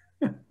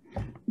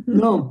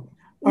 No.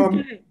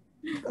 Okay.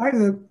 I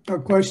had a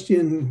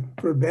question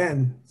for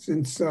Ben,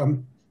 since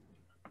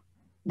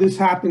this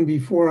happened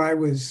before I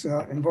was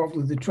involved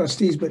with the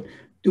trustees, but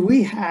do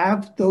we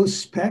have those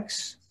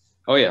specs?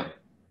 Oh, yeah.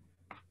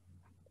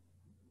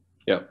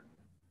 Yep.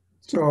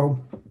 So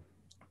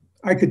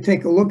I could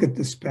take a look at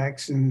the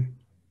specs,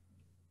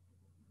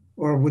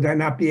 or would I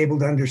not be able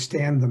to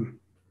understand them?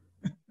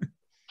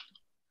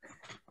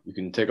 You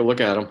can take a look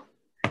at them.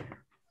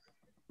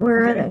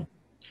 Where are they?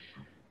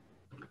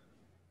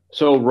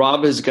 So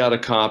Rob has got a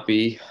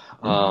copy.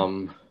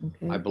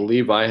 Okay. I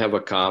believe I have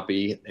a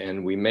copy,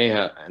 and we may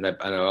have, and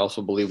I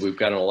also believe we've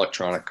got an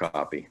electronic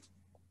copy.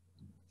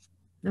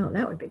 No,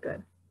 that would be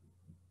good.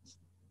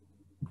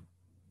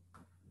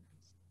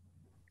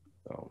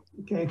 So.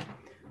 Okay.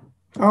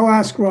 I'll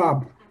ask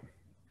Rob.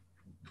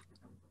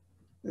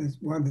 That's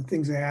one of the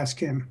things I ask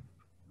him.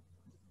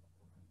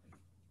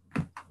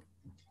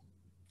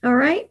 All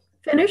right,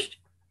 finished?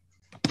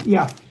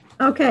 Yeah.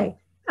 Okay.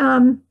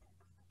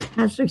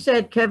 As we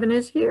said, Kevin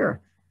is here.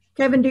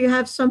 Kevin, do you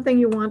have something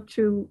you want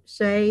to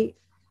say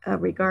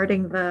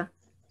regarding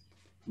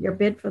your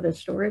bid for the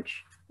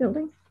storage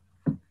building?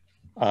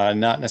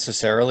 Not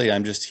necessarily.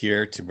 I'm just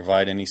here to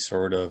provide any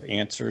sort of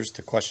answers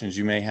to questions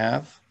you may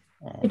have.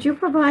 Did you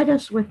provide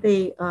us with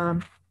the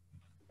what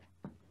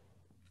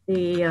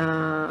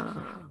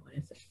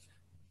is it?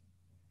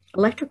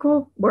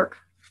 Electrical work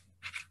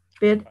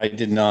bid? I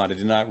did not. I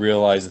did not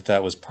realize that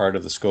that was part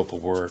of the scope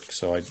of work.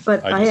 So I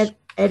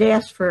had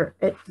asked for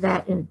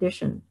that in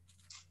addition.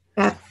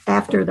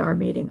 After our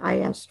meeting, I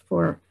asked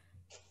for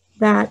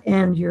that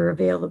and your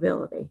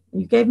availability.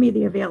 You gave me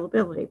the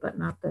availability, but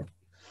not the.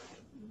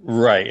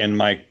 Right. And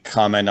my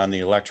comment on the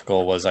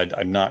electrical was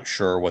I'm not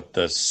sure what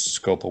the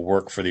scope of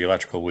work for the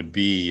electrical would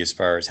be, as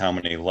far as how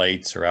many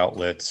lights or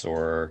outlets,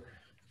 or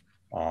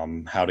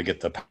how to get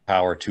the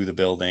power to the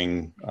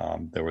building.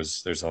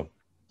 There's a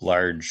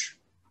large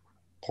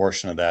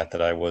portion of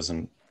that I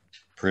wasn't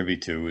privy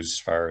to as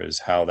far as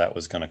how that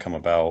was going to come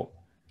about.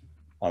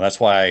 That's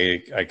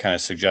why I kind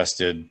of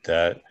suggested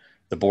that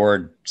the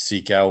board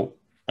seek out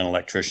an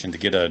electrician to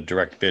get a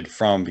direct bid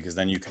from, because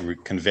then you can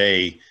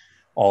convey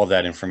all of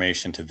that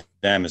information to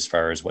them as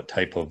far as what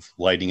type of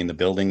lighting in the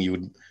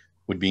building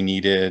would be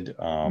needed,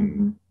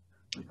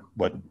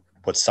 what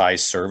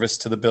size service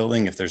to the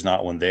building if there's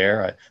not one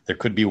there. There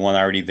could be one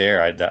already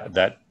there.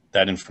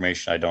 That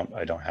information I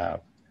don't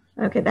have.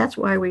 Okay, that's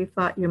why we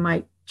thought you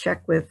might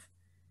check with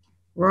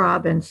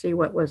Rob and see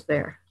what was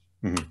there.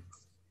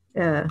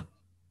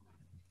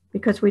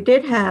 Because we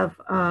did have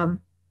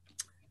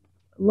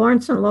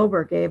Lawrence and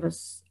Lober gave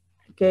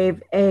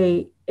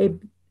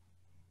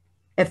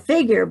a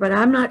figure, but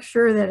I'm not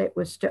sure that it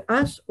was to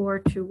us or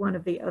to one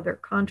of the other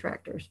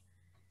contractors.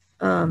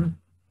 And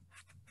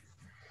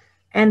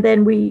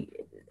then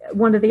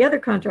one of the other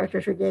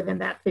contractors, we gave him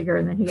that figure,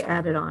 and then he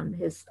added on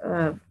his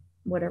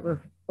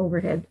whatever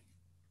overhead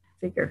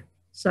figure.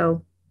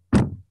 So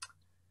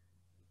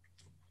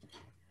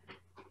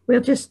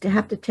we'll just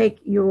have to take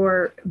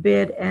your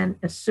bid and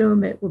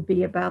assume it will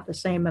be about the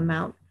same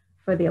amount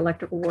for the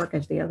electrical work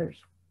as the others.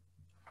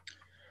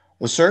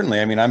 Well, certainly.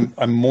 I mean,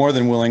 I'm more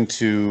than willing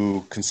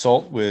to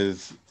consult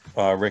with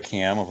Rick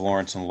Ham of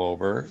Lawrence and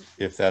Lober,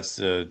 if that's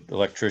the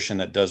electrician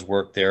that does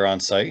work there on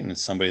site and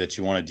it's somebody that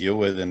you want to deal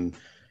with, and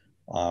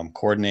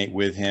coordinate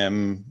with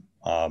him.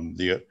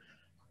 As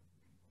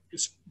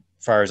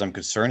far as I'm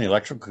concerned, the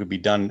electrical could be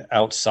done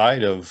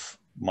outside of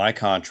my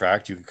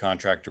contract. You could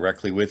contract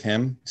directly with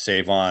him,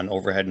 save on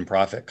overhead and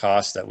profit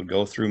costs that would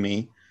go through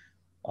me,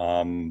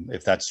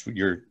 if that's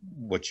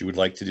what you would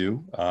like to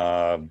do.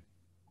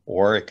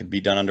 Or it could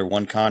be done under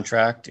one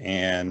contract.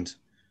 And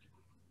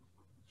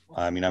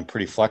I mean, I'm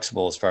pretty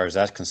flexible as far as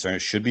that's concerned.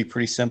 It should be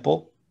pretty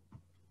simple.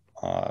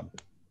 But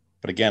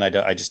again,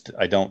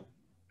 I don't,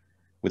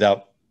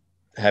 without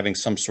having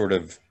some sort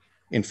of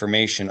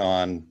information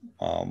on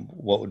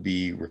what would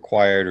be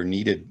required or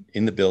needed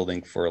in the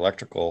building for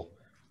electrical,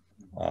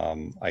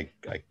 I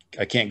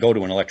can't go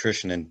to an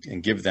electrician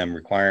and give them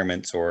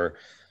requirements or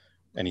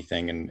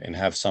anything and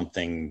have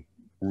something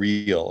a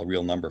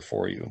real number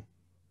for you.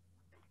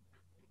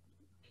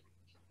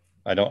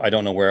 I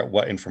don't know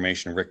what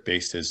information Rick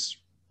based his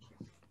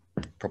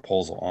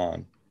proposal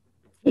on.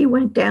 He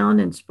went down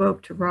and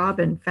spoke to Rob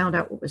and found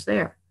out what was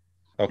there.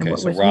 Okay,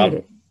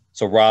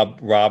 so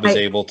Rob is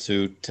able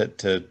to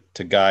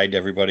guide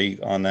everybody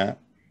on that.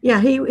 Yeah,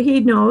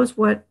 he knows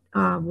what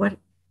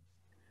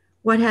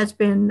has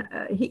been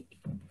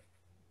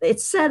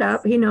it's set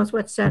up. He knows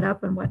what's set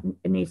up and what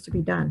it needs to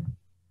be done.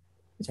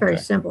 It's very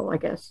simple, I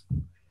guess.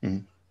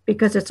 Mm-hmm.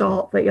 Because it's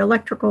all, the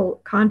electrical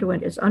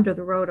conduit is under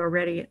the road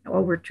already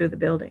over to the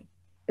building.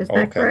 Is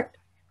that correct?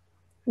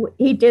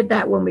 He did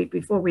that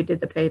before we did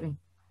the paving.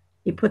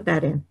 He put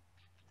that in.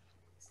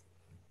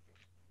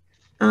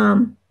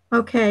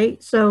 Okay,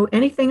 so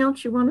anything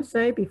else you want to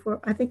say before?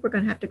 I think we're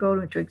going to have to go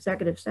into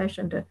executive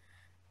session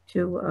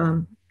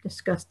to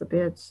discuss the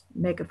bids,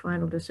 make a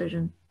final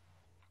decision.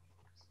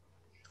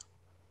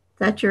 Is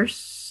that your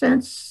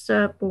sense,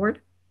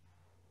 board?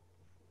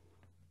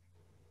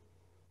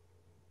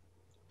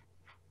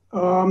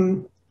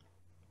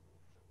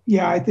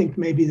 Yeah, I think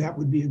maybe that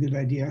would be a good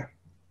idea.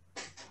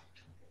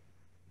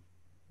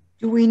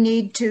 Do we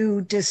need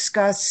to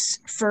discuss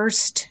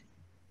first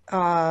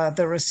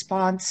the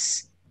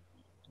response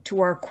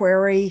to our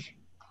query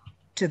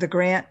to the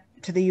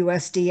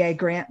USDA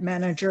grant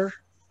manager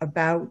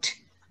about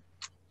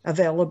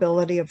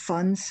availability of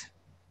funds?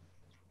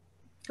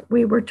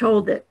 We were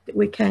told that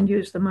we can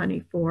use the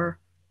money for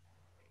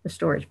the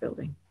storage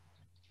building.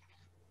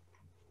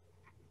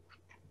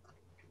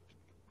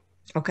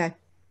 Okay.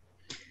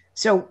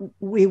 So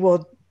we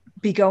will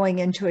be going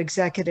into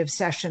executive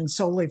session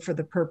solely for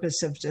the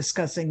purpose of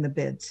discussing the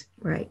bids.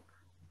 Right.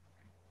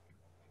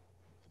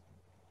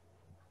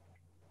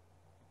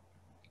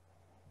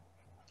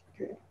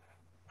 Okay.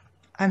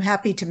 I'm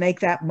happy to make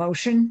that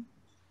motion.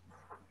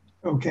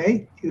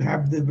 Okay. You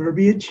have the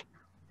verbiage?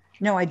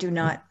 No, I do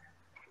not.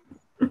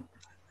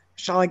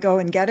 Shall I go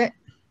and get it?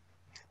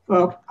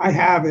 Well, I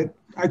have it.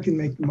 I can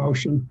make the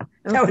motion.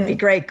 Okay. That would be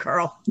great,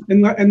 Carl.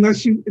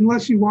 Unless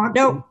you want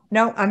to.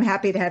 No, I'm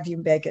happy to have you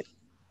make it.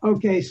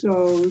 Okay,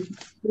 so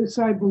this,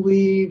 I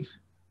believe,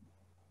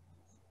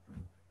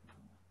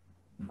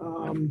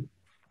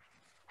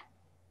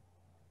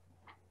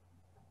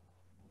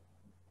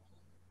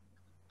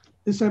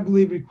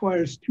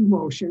 requires two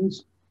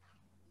motions,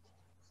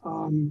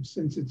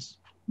 since it's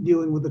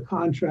dealing with a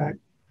contract.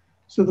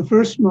 So the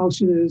first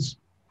motion is,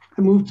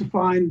 I move to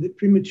find that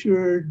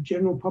premature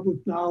general public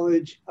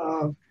knowledge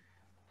of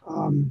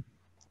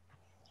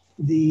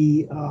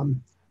the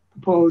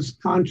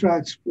proposed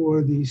contracts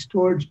for the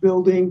storage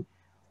building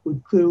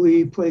would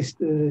clearly place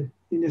the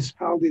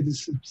municipality at a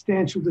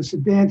substantial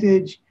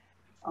disadvantage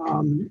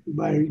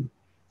by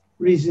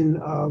reason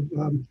of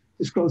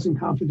disclosing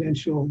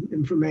confidential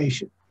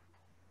information.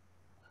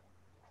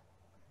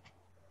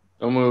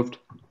 So moved.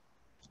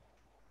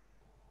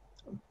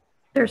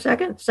 There a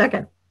second?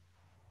 Second.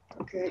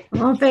 Okay.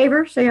 All in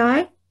favor, say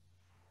aye.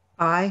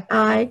 Aye.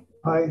 Aye.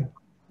 Aye.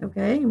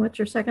 Okay, and what's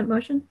your second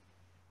motion?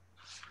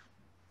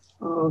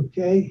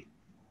 Okay.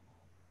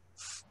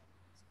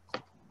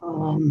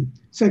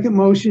 Second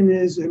motion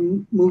is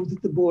move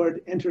that the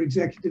board enter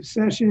executive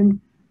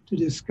session to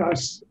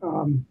discuss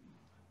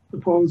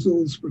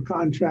proposals for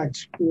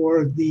contracts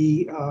for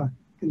the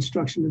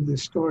construction of the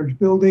storage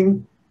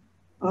building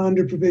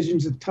under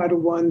provisions of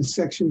Title I,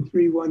 Section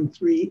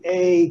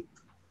 313A,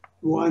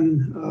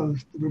 1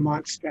 of the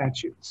Vermont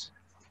statutes.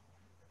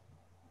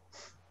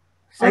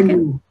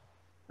 Second?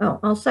 Oh,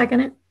 I'll second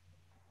it.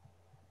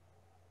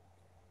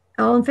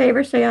 All in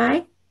favor, say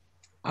aye.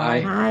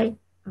 Aye. Aye.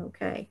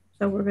 Okay,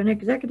 so we're in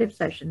executive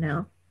session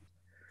now.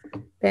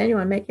 Ben, you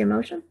want to make your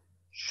motion?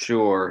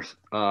 Sure.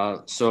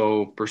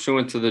 So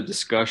pursuant to the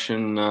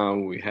discussion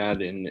we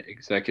had in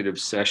executive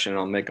session,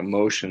 I'll make a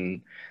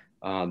motion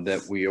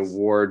that we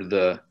award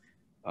the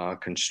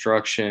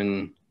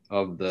construction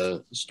of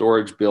the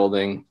storage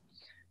building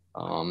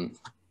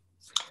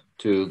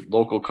to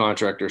local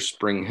contractor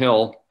Spring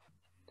Hill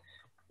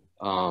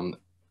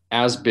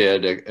as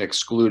bid,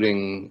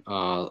 excluding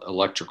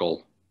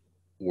electrical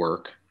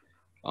work,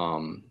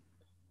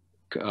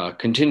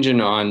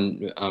 contingent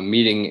on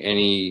meeting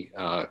any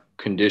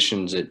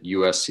conditions that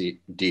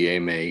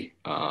USDA may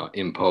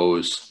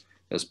impose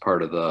as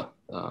part of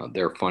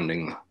their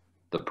funding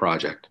the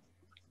project.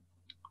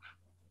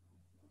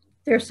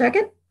 Is there a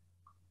second?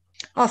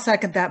 I'll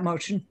second that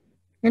motion.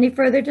 Any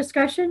further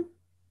discussion?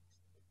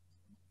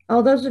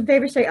 All those in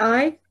favor say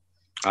aye.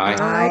 Aye.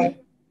 Aye.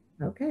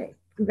 Okay,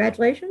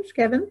 congratulations,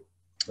 Kevin.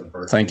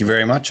 Thank you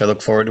very much. I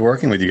look forward to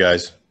working with you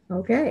guys.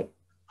 Okay.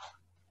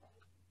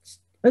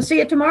 We'll see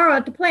you tomorrow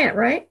at the plant,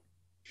 right?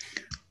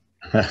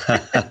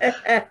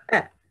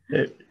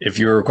 If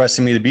you're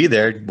requesting me to be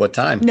there, what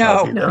time?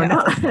 No. No,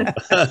 no.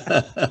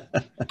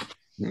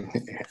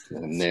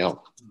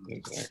 Nail.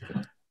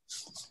 Exactly.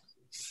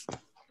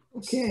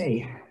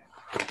 Okay.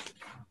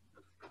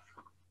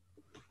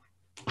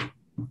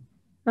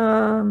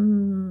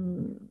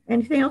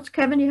 Anything else,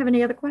 Kevin? You have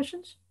any other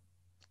questions?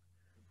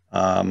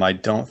 I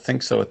don't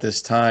think so at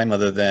this time,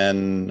 other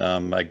than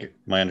my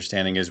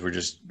understanding is we're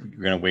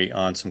going to wait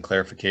on some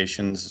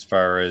clarifications as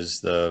far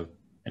as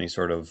any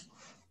sort of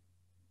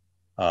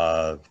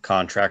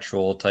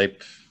contractual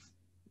type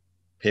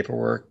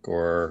paperwork,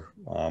 or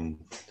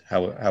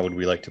how would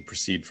we like to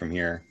proceed from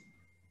here?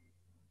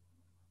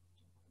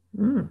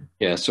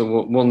 Yeah,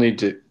 so we'll need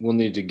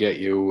to get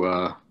you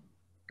I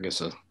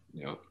guess a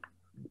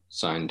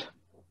signed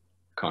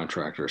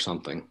contract or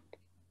something.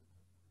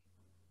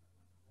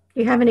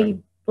 Do you have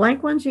any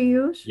blank ones you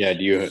use? Yeah,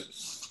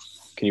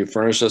 can you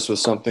furnish us with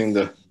something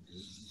to?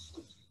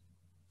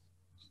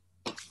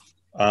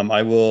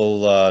 I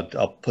will,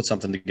 I'll put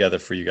something together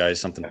for you guys,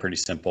 something pretty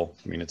simple.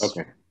 I mean, it's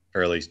Okay.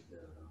 fairly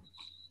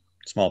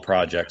small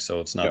project,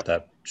 so it's not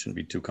that, shouldn't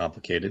be too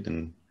complicated.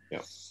 And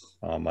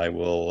I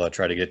will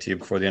try to get to you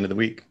before the end of the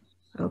week.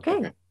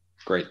 Okay.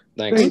 Great.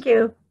 Thanks. Thank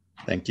you.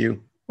 Thank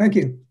you. Thank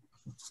you.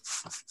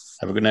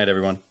 Have a good night,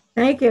 everyone.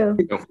 Thank you.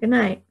 you. Good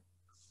night.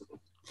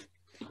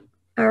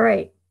 All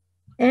right.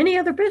 Any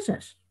other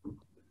business?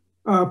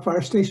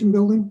 Fire station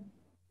building.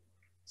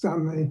 It's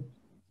on the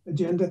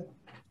agenda.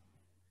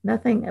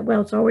 Nothing.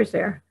 Well, it's always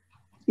there.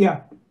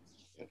 Yeah.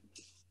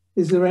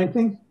 Is there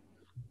anything?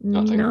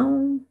 Nothing.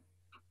 No.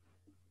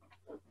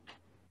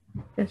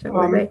 Guess it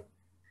would be.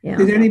 Yeah.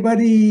 Did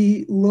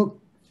anybody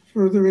look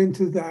further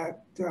into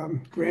that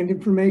grant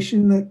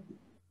information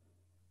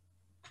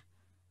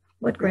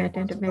What grant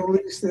information?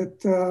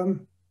 that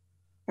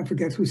I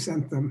forget who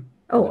sent them?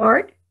 Oh,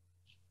 Art?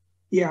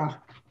 Yeah.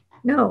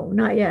 No,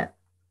 not yet.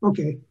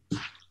 Okay.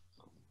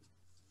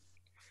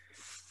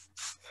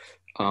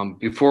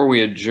 Before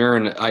we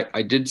adjourn,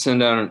 I did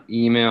send out an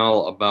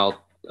email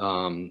about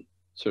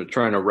sort of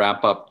trying to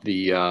wrap up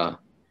the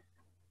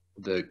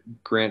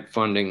grant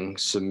funding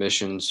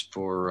submissions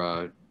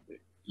for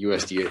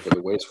USDA for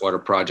the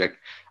wastewater project.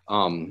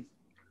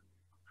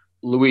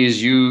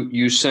 Louise,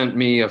 you sent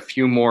me a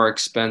few more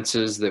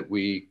expenses that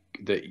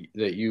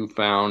you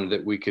found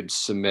that we could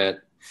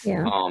submit.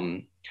 Yeah.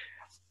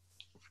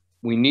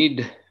 We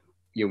need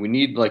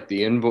like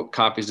the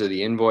copies of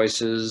the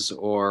invoices,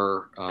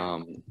 or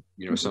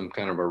some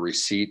kind of a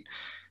receipt.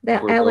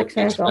 That Alex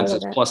has all of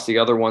that. Plus the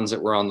other ones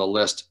that were on the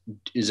list.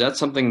 Is that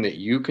something that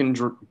you can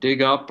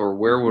dig up, or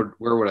where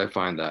would I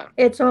find that?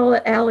 It's all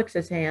at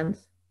Alex's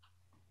hands.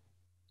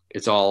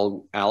 It's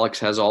all, Alex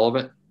has all of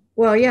it?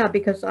 Well, yeah,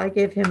 because I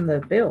give him the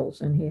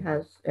bills and he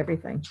has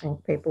everything,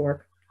 all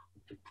paperwork.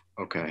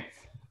 Okay.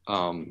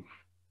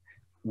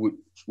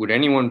 Would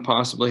anyone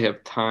possibly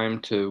have time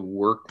to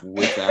work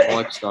with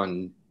Alex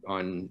on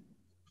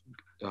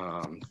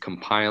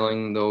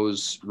compiling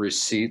those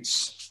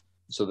receipts,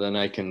 so then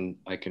I can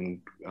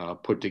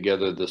put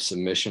together the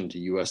submission to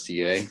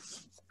USDA?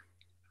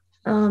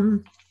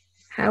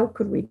 How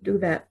could we do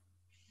that?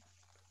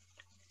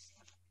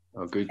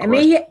 Oh, good I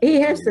question. mean,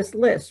 he has this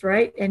list,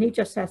 right? And he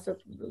just has to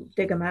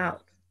dig them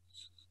out.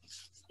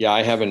 Yeah,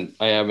 I haven't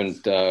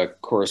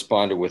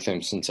corresponded with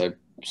him since I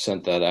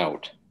sent that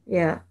out.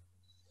 Yeah.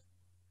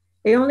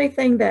 The only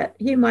thing that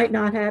he might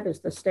not have is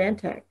the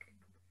Stantec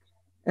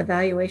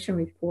evaluation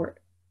report.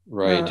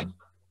 Right.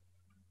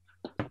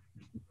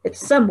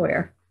 It's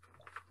somewhere.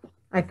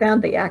 I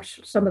found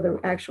some of the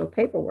actual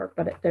paperwork,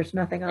 but there's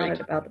nothing on Right.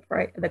 it about the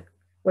price,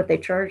 what they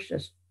charged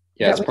us.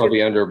 Yeah, it's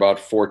probably under about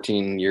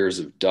 14 years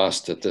of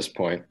dust at this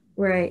point.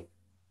 Right.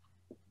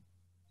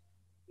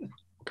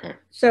 Okay.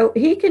 So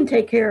he can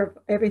take care of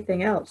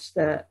everything else.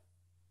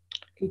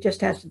 He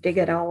just has to dig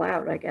it all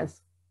out, I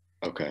guess.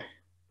 Okay.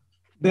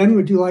 Ben,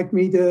 would you like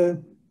me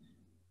to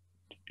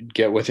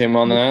get with him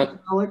on that,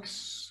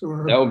 Alex?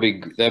 Or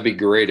that'd be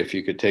great if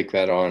you could take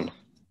that on.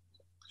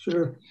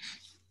 Sure.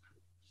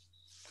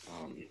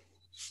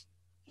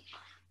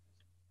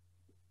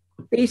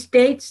 These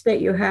dates that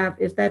you have,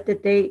 is that the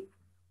date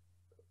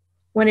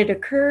when it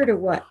occurred or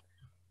what?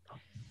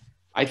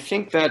 I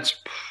think that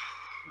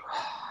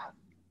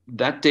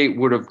date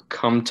would have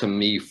come to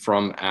me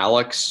from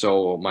Alex.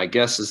 So my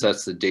guess is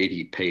that's the date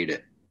he paid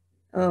it.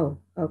 Oh,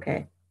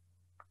 okay.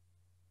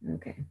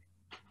 Okay.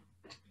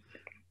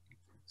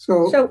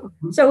 So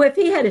if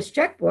he had his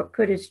checkbook,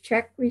 could his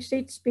check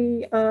receipts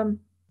be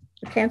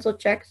canceled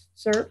checks,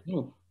 sir?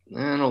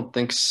 I don't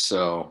think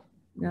so.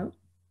 No?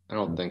 I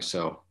don't think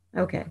so.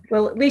 Okay.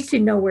 Well, at least you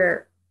know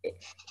where.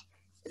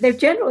 They're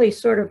generally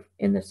sort of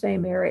in the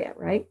same area,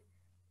 right?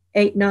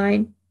 8,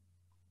 9,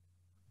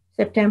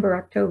 September,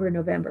 October,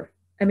 November.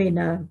 I mean,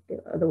 the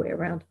other way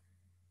around.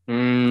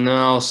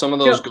 No, some of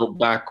those go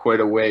back quite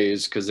a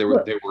ways because there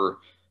were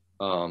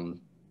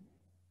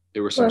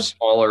some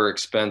smaller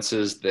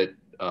expenses that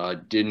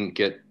didn't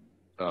get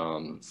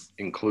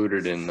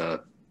included in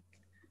the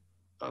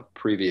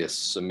previous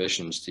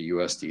submissions to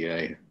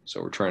USDA.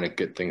 So we're trying to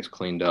get things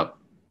cleaned up.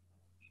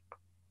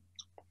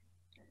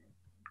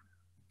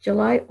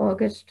 July,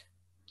 August.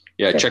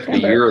 Yeah, check the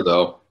year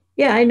though.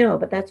 Yeah, I know,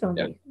 but that's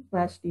only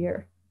last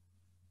year.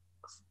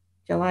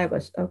 July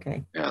was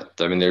okay. Yeah,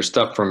 I mean, there's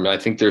stuff from, I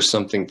think there's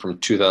something from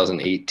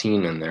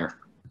 2018 in there.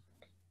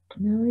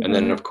 No, and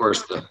then of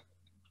course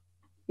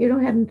you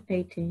don't have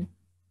 18.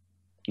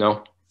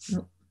 No?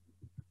 No.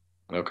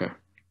 Okay.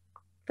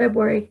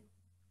 February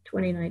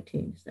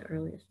 2019 is the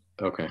earliest.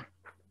 Okay.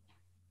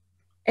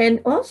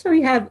 And also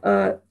you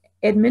have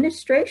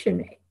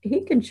administration. He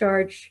can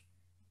charge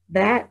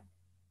that,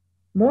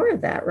 more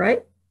of that,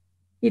 right?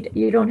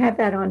 You don't have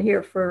that on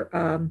here for,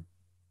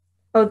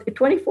 the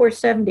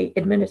 2470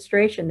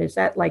 administration. Is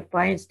that like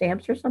buying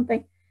stamps or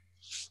something?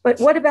 But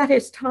what about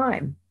his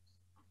time?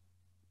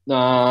 Yeah,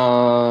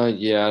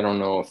 I don't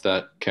know if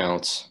that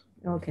counts.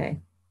 Okay.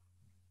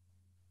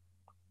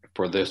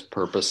 For this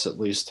purpose, at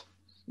least.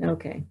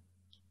 Okay.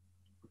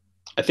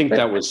 I think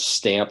that was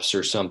stamps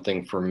or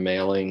something for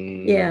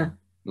mailing. Yeah.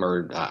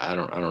 Or I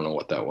don't know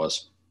what that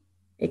was.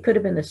 It could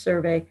have been the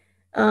survey.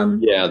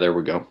 Yeah, there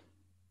we go.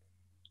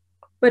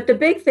 But the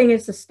big thing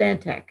is the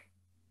Stantec,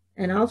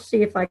 and I'll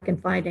see if I can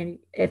find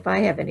if I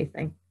have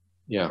anything.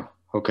 Yeah.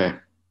 Okay.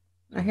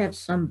 I have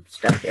some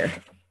stuff here.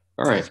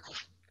 All right.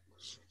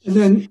 And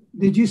then,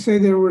 did you say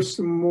there were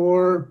some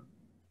more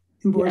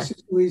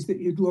invoices, Louise,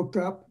 that you'd looked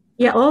up?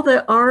 Yeah, all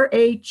the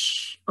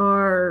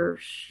R.H.R.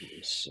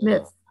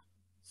 Smith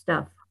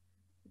stuff.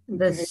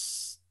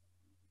 This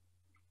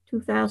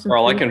 2000.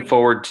 Carl, I can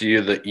forward to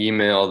you the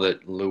email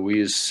that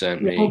Louise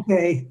sent me.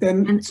 Okay,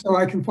 then so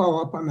I can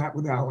follow up on that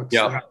with Alex.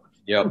 Yeah.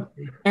 Yep.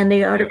 And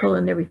the article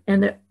in the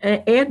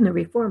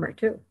Reformer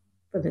too,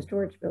 for the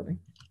storage building.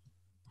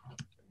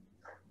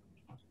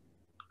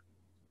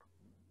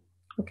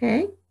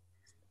 Okay.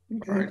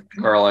 All right,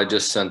 Carl, I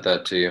just sent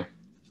that to you.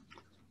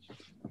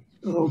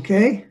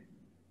 Okay.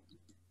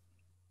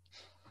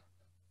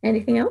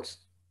 Anything else?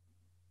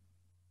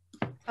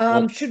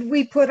 Should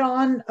we put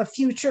on a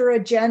future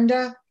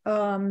agenda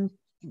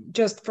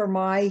just for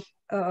my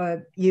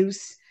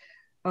use?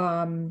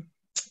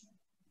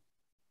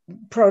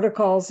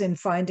 Protocols in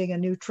finding a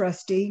new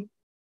trustee?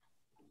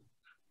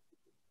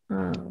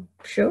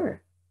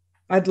 Sure.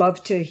 I'd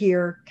love to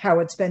hear how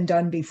it's been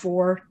done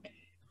before.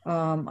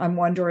 I'm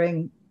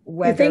wondering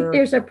whether... You think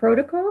there's a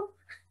protocol?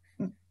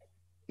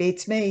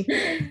 Beats me.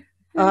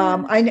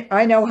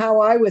 I know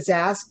how I was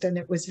asked, and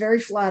it was very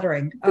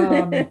flattering.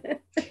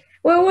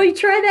 Well, we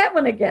try that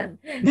one again.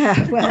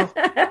 Well,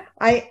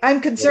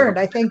 I'm concerned.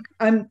 I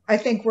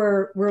think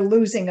we're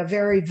losing a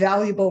very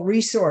valuable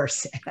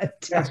resource. And,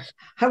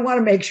 I want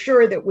to make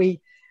sure that we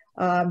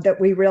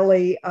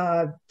really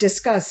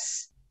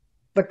discuss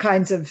the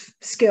kinds of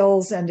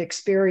skills and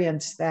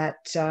experience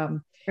that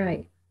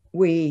right.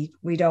 we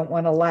don't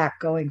want to lack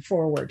going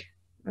forward.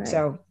 Right.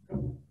 So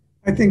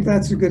I think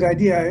that's a good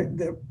idea,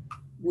 that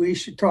we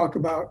should talk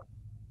about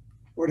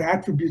what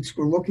attributes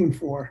we're looking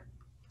for.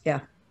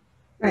 Yeah.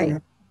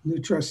 Right. New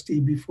trustee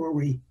before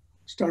we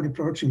start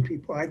approaching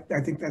people. I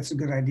think that's a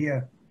good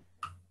idea.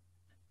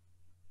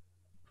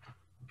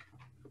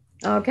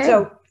 Okay.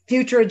 So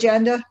future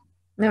agenda.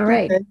 All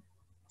right. Okay.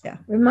 Yeah.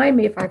 Remind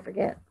me if I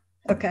forget.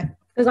 Okay.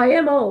 Because I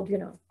am old, you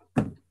know.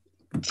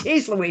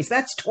 Jeez, Louise,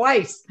 that's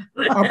twice.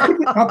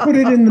 I'll put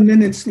it in the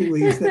minutes,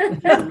 Louise.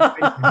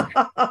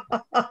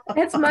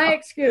 That's my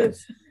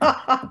excuse.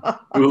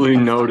 Duly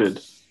noted.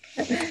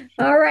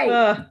 All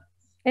right.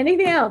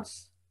 Anything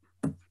else?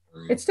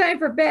 It's time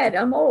for bed.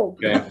 I'm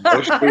old. Okay.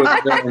 Motion to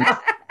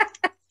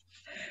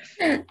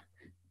adjourn.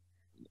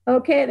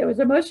 Okay, there was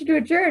a motion to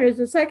adjourn. Is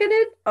it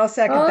seconded? I'll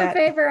second All that.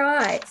 in favor,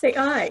 aye. Say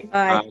aye.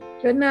 Aye.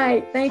 Good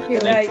night. Thank you.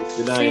 Good night.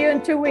 Good night. See you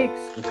in 2 weeks.